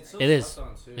genres. And it's so It is. slept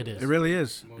on, too. It is. It really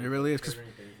is. Most It really is. Because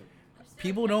triggering thing for me. I just feel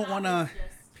people like don't hip-hop wanna- is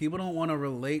just- people don't want to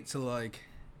relate to like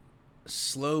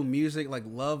slow music, like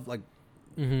love, like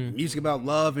Mm-hmm. music about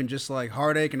love and just like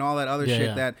heartache and all that other Yeah, shit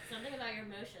yeah. that. something about your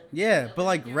emotions. Yeah, Something but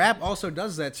like your rap emotions. also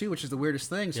does that too, which is the weirdest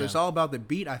thing. So Yeah. it's all about the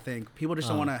beat. I think people just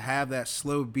don't want to have that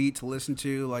slow beat to listen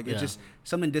to. Like it Yeah. just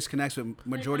something disconnects with Like,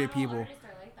 majority of not all people. artists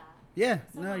are like that. Yeah,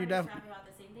 Some no, you're artists definitely. rap about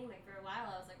the same thing. Like for a while,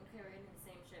 I was like, okay, we're getting the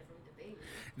same shit from the baby.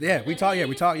 Yeah, we talk. Yeah,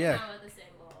 we talk. Yeah,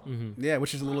 Mm-hmm. yeah,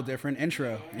 which is a little different.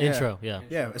 Intro. Yeah. Intro. Yeah.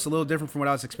 Yeah, it's a little different from what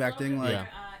I was expecting. Like, Yeah.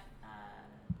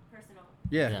 Personal.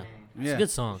 yeah, Yeah. yeah. It's a good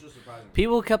song. It's just surprising.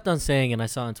 People kept on saying, and I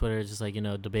saw on Twitter, it's just like,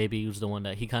 the baby was the one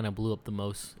that he kind of blew up the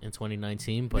most in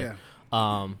 2019. But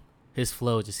his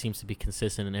flow just seems to be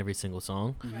consistent in every single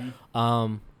song.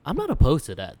 I'm not opposed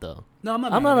to that though. No, I'm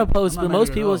not. I'm mad not at it. opposed, I'm but not mad most at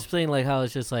it at people all. are saying like how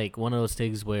it's just like one of those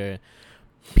things where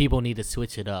people need to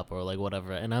switch it up or like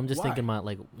whatever. And I'm just Why? thinking about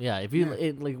like, yeah, if you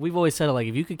Yeah. like we've always said it, like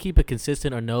if you could keep it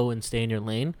consistent or know and stay in your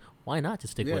lane, why not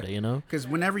just stick with it? Because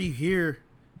whenever you hear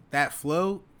that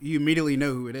flow, you immediately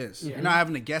know who it is. You're not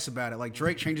having to guess about it. Like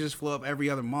Drake changes his flow up every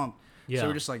other month. Yeah. So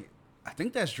we're just like, I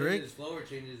think that's Drake. His flow or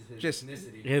changes his Just-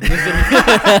 ethnicity.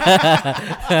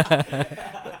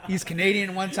 He's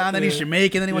Canadian one time, then he's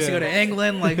Jamaican, then he wants to go to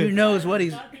England. Like, who knows what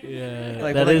he's Yeah,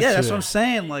 like? that But, like, is yeah, that's true. what I'm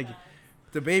saying. Like,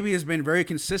 the baby has been very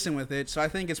consistent with it. So I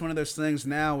think it's one of those things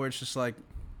now where it's just like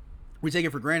we take it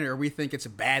for granted, or we think it's a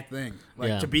bad thing, like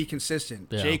Yeah. to be consistent.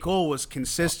 Yeah. J. Cole was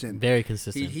consistent. Very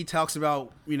consistent. He talks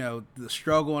about the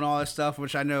struggle and all that stuff,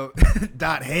 which I know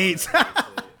Dot hates.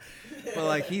 But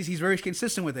like he's very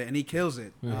consistent with it, and he kills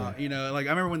it. Mm-hmm. Like I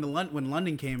remember when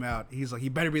London came out, he's like, he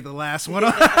better be the last one.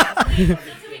 So can we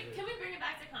bring it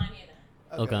back to Kanye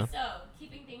then? Okay. So,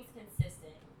 keeping things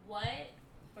consistent, what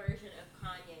version of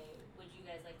Kanye would you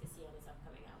guys like to see on this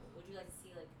upcoming album? Would you like to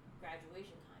see like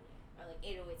Graduation Kanye, or like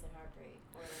 808s and Heartbreak,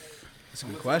 or like? That's a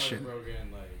good question.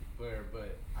 Rogan, like Blair,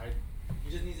 but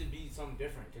he just needs to be something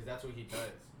different because that's what he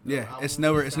does. Yeah, album it's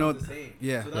nowhere. It's no. sounds the same.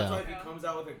 Yeah. So that's Yeah. why if he comes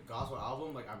out with a gospel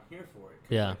album, like I'm here for it.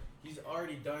 'Cause, Yeah. like, he's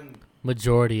already done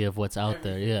Majority of what's out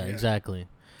there. Yeah, Yeah. exactly.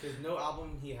 because no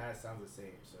album he has sounds the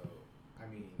same. So I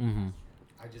mean, Mhm.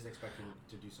 I just expect him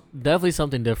to do something. Definitely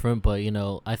something different, but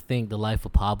I think The Life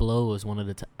of Pablo was one of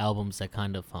the albums that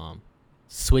kind of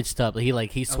switched up.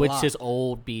 He switched lot. his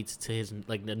old beats to his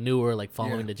like the newer like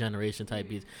following Yeah. the generation type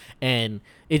beats, and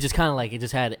it just kind of like it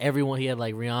just had everyone. He had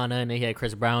like Rihanna and then he had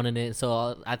Chris Brown in it.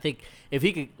 So I think if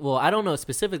he could, well, I don't know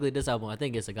specifically this album. I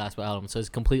think it's a gospel album, so it's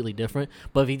completely different.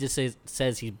 But if he just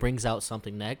says he brings out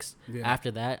something next Yeah.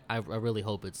 after that, I really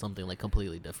hope it's something like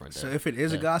completely different. So there. if it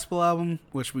is a Yeah. gospel album,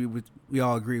 which we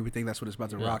all agree, we think that's what it's about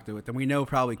to Yeah. rock to it, then we know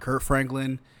probably Kurt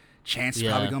Franklin, Chance is Yeah.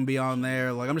 probably gonna be on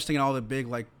there. Like I'm just thinking all the big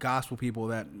like gospel people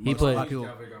that He most, put- a lot of He's people.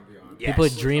 definitely gonna be on. he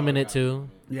put Dream in it too.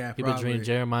 Yeah, He put probably. Dream.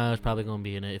 Jeremiah is probably gonna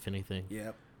be in it if anything.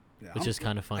 Yep. Yeah, Which I'm- is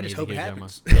kind of funny. I just to hope it hear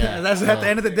happens. Jeremiah. Yeah, That's at the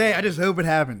end of the day. I just hope it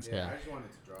happens. Yeah, Yeah. I just wanted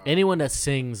to drop. Anyone that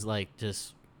sings like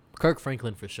just Kirk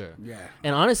Franklin for sure. Yeah.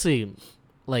 And honestly,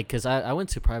 like, cause I went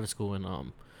to private school in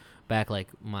back like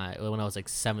when I was like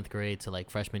 7th grade to like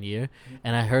freshman year,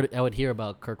 and I would hear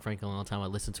about Kirk Franklin all the time. I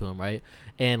listened to him, right?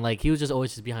 And like he was just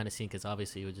always just behind the scene because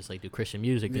obviously he would just like do Christian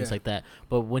music, things Yeah. like that.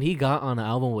 But when he got on the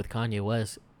album with Kanye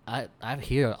West,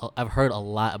 I've heard a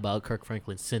lot about Kirk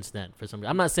Franklin since then. For some reason,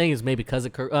 I'm not saying it's maybe because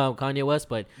of Kanye West,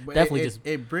 but definitely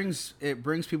it brings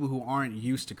people who aren't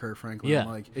used to Kurt Franklin. yeah,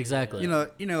 Like exactly. you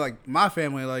know, like my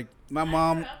family, like my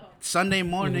mom, Sunday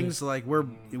mornings, Mm-hmm. like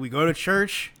we go to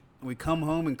church, we come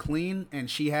home and clean, and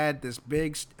she had this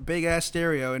big ass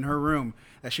stereo in her room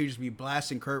that she'd just be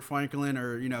blasting Kurt Franklin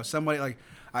or somebody like.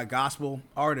 gospel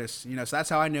artists. You know, so that's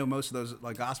how I know most of those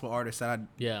like gospel artists that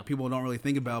people don't really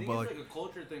think about. But like it's like a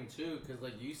culture thing too, because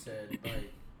like you said,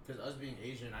 like because us being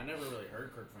Asian, I never really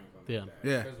heard Kirk Franklin. Like that.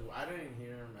 Yeah. Because I didn't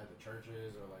hear him at the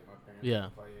churches or like my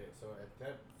parents play it. So I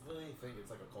definitely think it's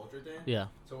like a culture thing. Yeah.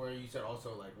 So where you said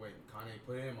also like when Kanye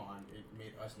put him on, it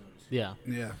made us notice. Yeah.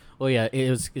 Yeah. Well, yeah,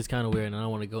 it's kind of weird, and I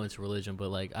don't want to go into religion, but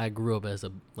like I grew up as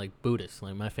a like Buddhist.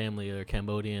 Like my family are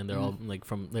Cambodian. They're all like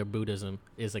from their Buddhism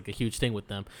is like a huge thing with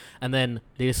them. And then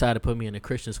they decided to put me in a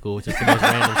Christian school, which is the most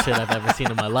random shit I've ever seen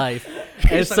in my life.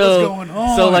 And so, what's going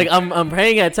on? So like I'm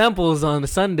praying at temples on a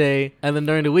Sunday, and then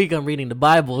during the week I'm reading the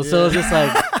Bible. So it's just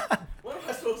like.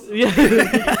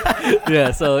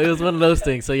 Yeah, so it was one of those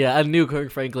things. So yeah, I knew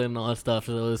Kirk Franklin and all that stuff,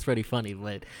 so it was pretty funny.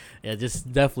 But yeah,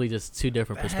 definitely two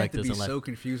different perspectives in life. So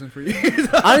confusing for you.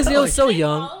 Honestly, I was so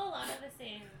young. Follow a lot of the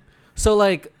same. So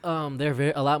like,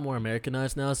 they're a lot more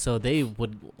Americanized now. So they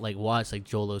would like watch like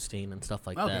Joel Osteen and stuff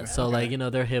like that. So like, you know,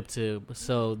 they're hip to.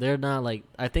 So they're not like.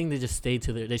 I think they just stick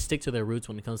to their roots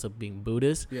when it comes to being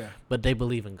Buddhist. Yeah. But they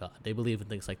believe in God. They believe in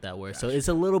things like that. So it's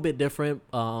a little bit different.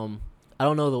 I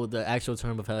don't know the actual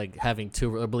term of like having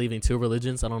two or believing two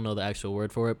religions. I don't know the actual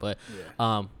word for it, but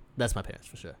that's my parents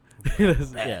for sure. Yeah.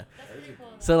 That's pretty cool.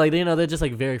 So like, you know, they're just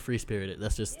like very free spirited.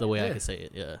 That's just the way I could say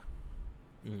it. Yeah.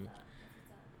 Mm.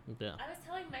 Yeah. I was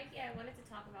telling Mikey I wanted to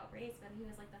talk about race, but he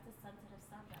was like, "That's a sensitive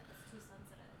subject. It's too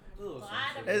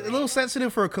sensitive." A little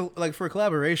sensitive for a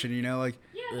collaboration, you know, like.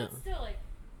 Yeah, but still, like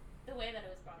the way that it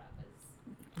was brought up was.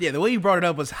 Yeah, the way you brought it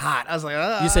up was hot. I was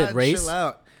like, you said race. Chill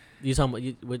out. You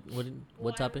talking about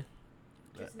what topic?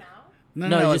 Just now? No,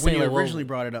 you're like just when saying, you like, originally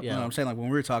brought it up. yeah. No, I'm saying like when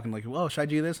we were talking, like, well, should I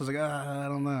do this? I was like, I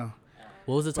don't know.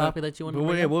 What was the topic that you wanted to But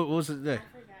bring yeah, up? what was it? Yeah. I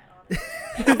forgot, honestly.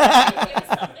 It was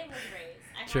something with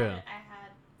race. True. I had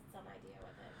some idea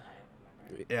with it, but I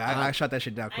don't remember. Yeah, I shot that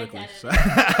shit down quickly. I So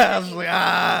I was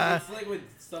like, It's like with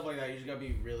stuff like that, you just gotta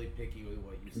be really picky with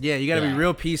what you say. Yeah, you gotta be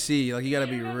real PC. Like you gotta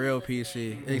be real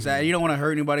PC. Exactly. You don't want to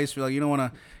hurt anybody. So like you don't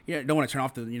want to turn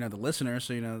off the the listeners.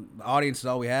 So the audience is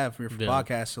all we have for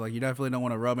podcasts. So like you definitely don't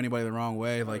want to rub anybody the wrong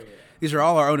way. Like these are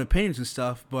all our own opinions and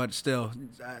stuff. But still,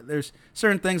 there's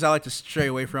certain things I like to stray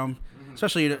away from.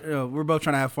 Especially we're both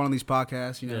trying to have fun on these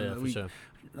podcasts. For sure.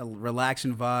 A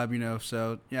relaxing vibe.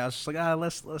 So yeah, I was just like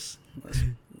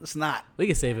let's not. We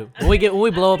can save it when we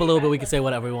blow up a little bit. We can say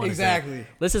whatever we want. Exactly. To say.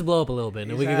 Let's just blow up a little bit,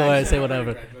 and we can go ahead and say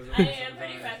whatever. I am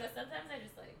pretty reckless. Sometimes I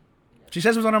just like. She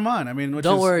says what's on her mind. I mean,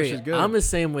 don't worry. Which is good. I'm the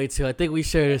same way too. I think we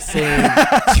share the same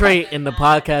trait in the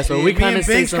podcast where we kind of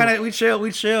say something. We chill.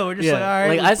 We're just like, all right.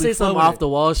 Like I say some off the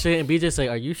wall shit, and BJ say,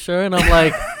 "Are you sure?" And I'm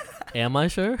like, "Am I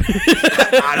sure?"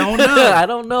 I don't know. I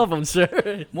don't know if I'm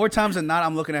sure. More times than not,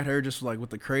 I'm looking at her just like with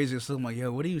the craziest look. I'm like, yo,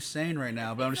 what are you saying right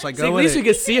now? But I'm just like, go at with least it. you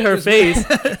can see her face.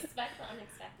 Expect the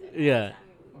unexpected. Yeah.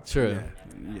 True.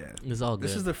 Yeah. It's all good.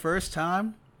 This is the first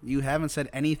time you haven't said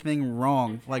anything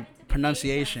wrong, like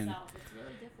pronunciation.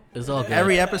 It's all good.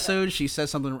 Every episode, she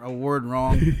says a word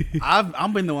wrong.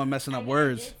 I'm been the one messing up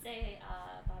words. I did say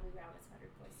Bobby Brown was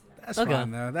Frederick Boyce. That's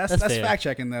fine though. That's fair. fact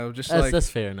checking though. That's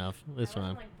fair enough. It's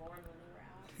fine.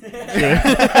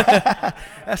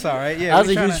 That's all right. Yeah, I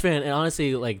was a huge fan, and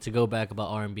honestly, like to go back about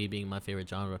R&B being my favorite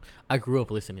genre, I grew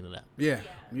up listening to that. Yeah.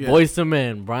 Boyz II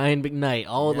Men, Brian McKnight,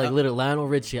 all like little Lionel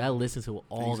Richie. I listen to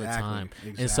all the time,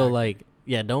 and so like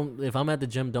if I'm at the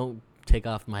gym, don't take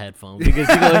off my headphones because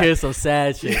you're gonna hear some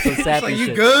sad shit, some sappy like, shit.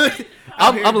 You good?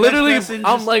 I'm literally,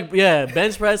 I'm like,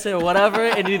 bench pressing or whatever,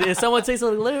 and if someone says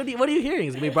something, literally, what are you hearing?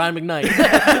 It's gonna be Brian McKnight.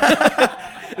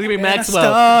 It's gonna be Maxwell.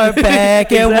 Start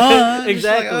back at one.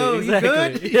 Exactly. Like,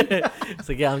 Yeah. It's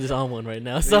like, I'm just on one right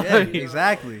now. Sorry. Yeah,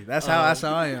 exactly. That's how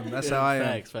I am. That's how I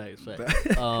am. Facts. Wow,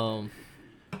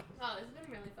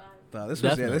 this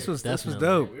has been really fun. This was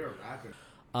dope. We were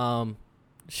rapping.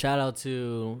 Shout out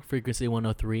to Frequency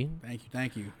 103.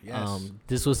 Thank you. Yes.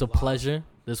 This was a pleasure.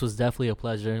 This was definitely a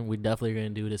pleasure. We definitely are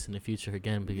going to do this in the future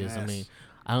again because, I mean,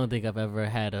 I don't think I've ever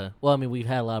had we've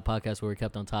had a lot of podcasts where we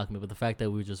kept on talking, but the fact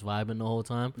that we were just vibing the whole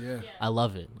time, I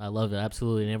love it.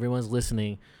 Absolutely. And everyone's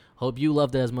listening. Hope you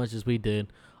loved it as much as we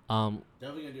did. Definitely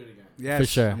going to do it again. Yes, for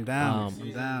sure. I'm down.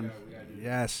 I'm down.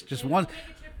 Yes. Just one. Make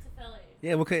a trip to Philly.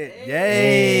 Yeah, okay.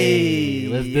 Yay.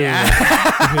 Let's do it.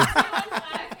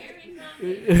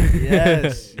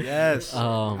 Yes.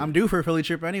 I'm due for a Philly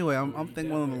trip anyway. I'm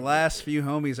thinking one of the last few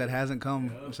homies that hasn't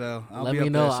come. So I'll let be me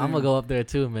up know. there soon. I'm gonna go up there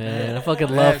too, man. I fucking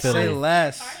love Philly. Say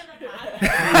less.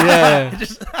 Yeah.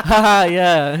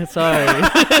 Yeah. Sorry.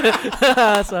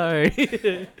 Sorry.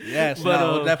 Yes. But,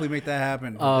 we'll definitely make that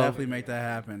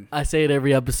happen. I say it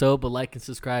every episode, but like and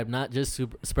subscribe, not just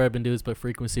Suburban Dudes, but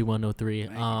Frequency 103.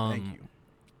 Thank you.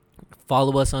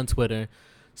 Follow us on Twitter.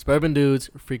 Suburban Dudes,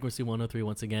 Frequency 103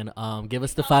 once again. Give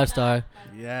us the 5-star.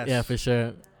 Yes. Yeah, for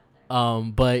sure.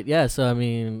 But yeah, so I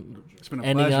mean, it's been a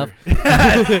ending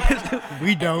pleasure.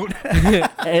 We don't.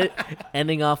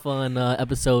 Ending off on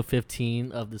episode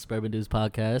 15 of the Suburban Dudes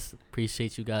podcast.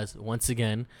 Appreciate you guys once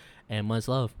again, and much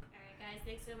love. All right, guys,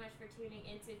 thanks so much for tuning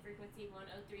into Frequency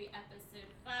 103, episode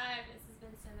 5. This has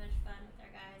been so much fun with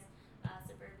our guys,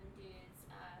 Suburban Dudes,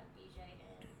 BJ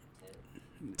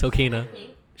and Tokina.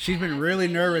 She's been really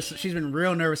nervous. She's been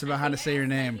real nervous about how to say your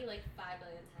name.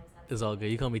 It's all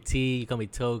good. You call me T. You call me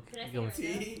Toke. You call me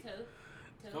T.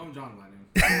 Call him John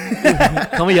Lennon.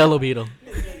 Call me Yellow Beetle.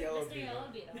 Mr. Yellow Beetle.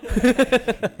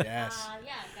 Yes.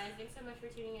 Yeah, guys, thanks so much for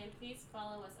tuning in. Please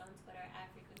follow us on Twitter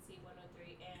at Frequency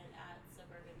 103 and at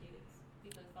Suburban Dudes.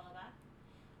 People can follow back.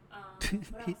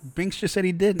 What else? Binks just said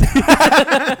he didn't. You follow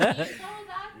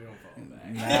back? We don't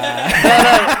follow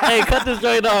back. Hey, cut this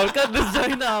joint off. Cut this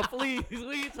joint off, please. We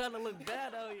ain't trying to look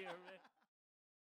bad out here, man.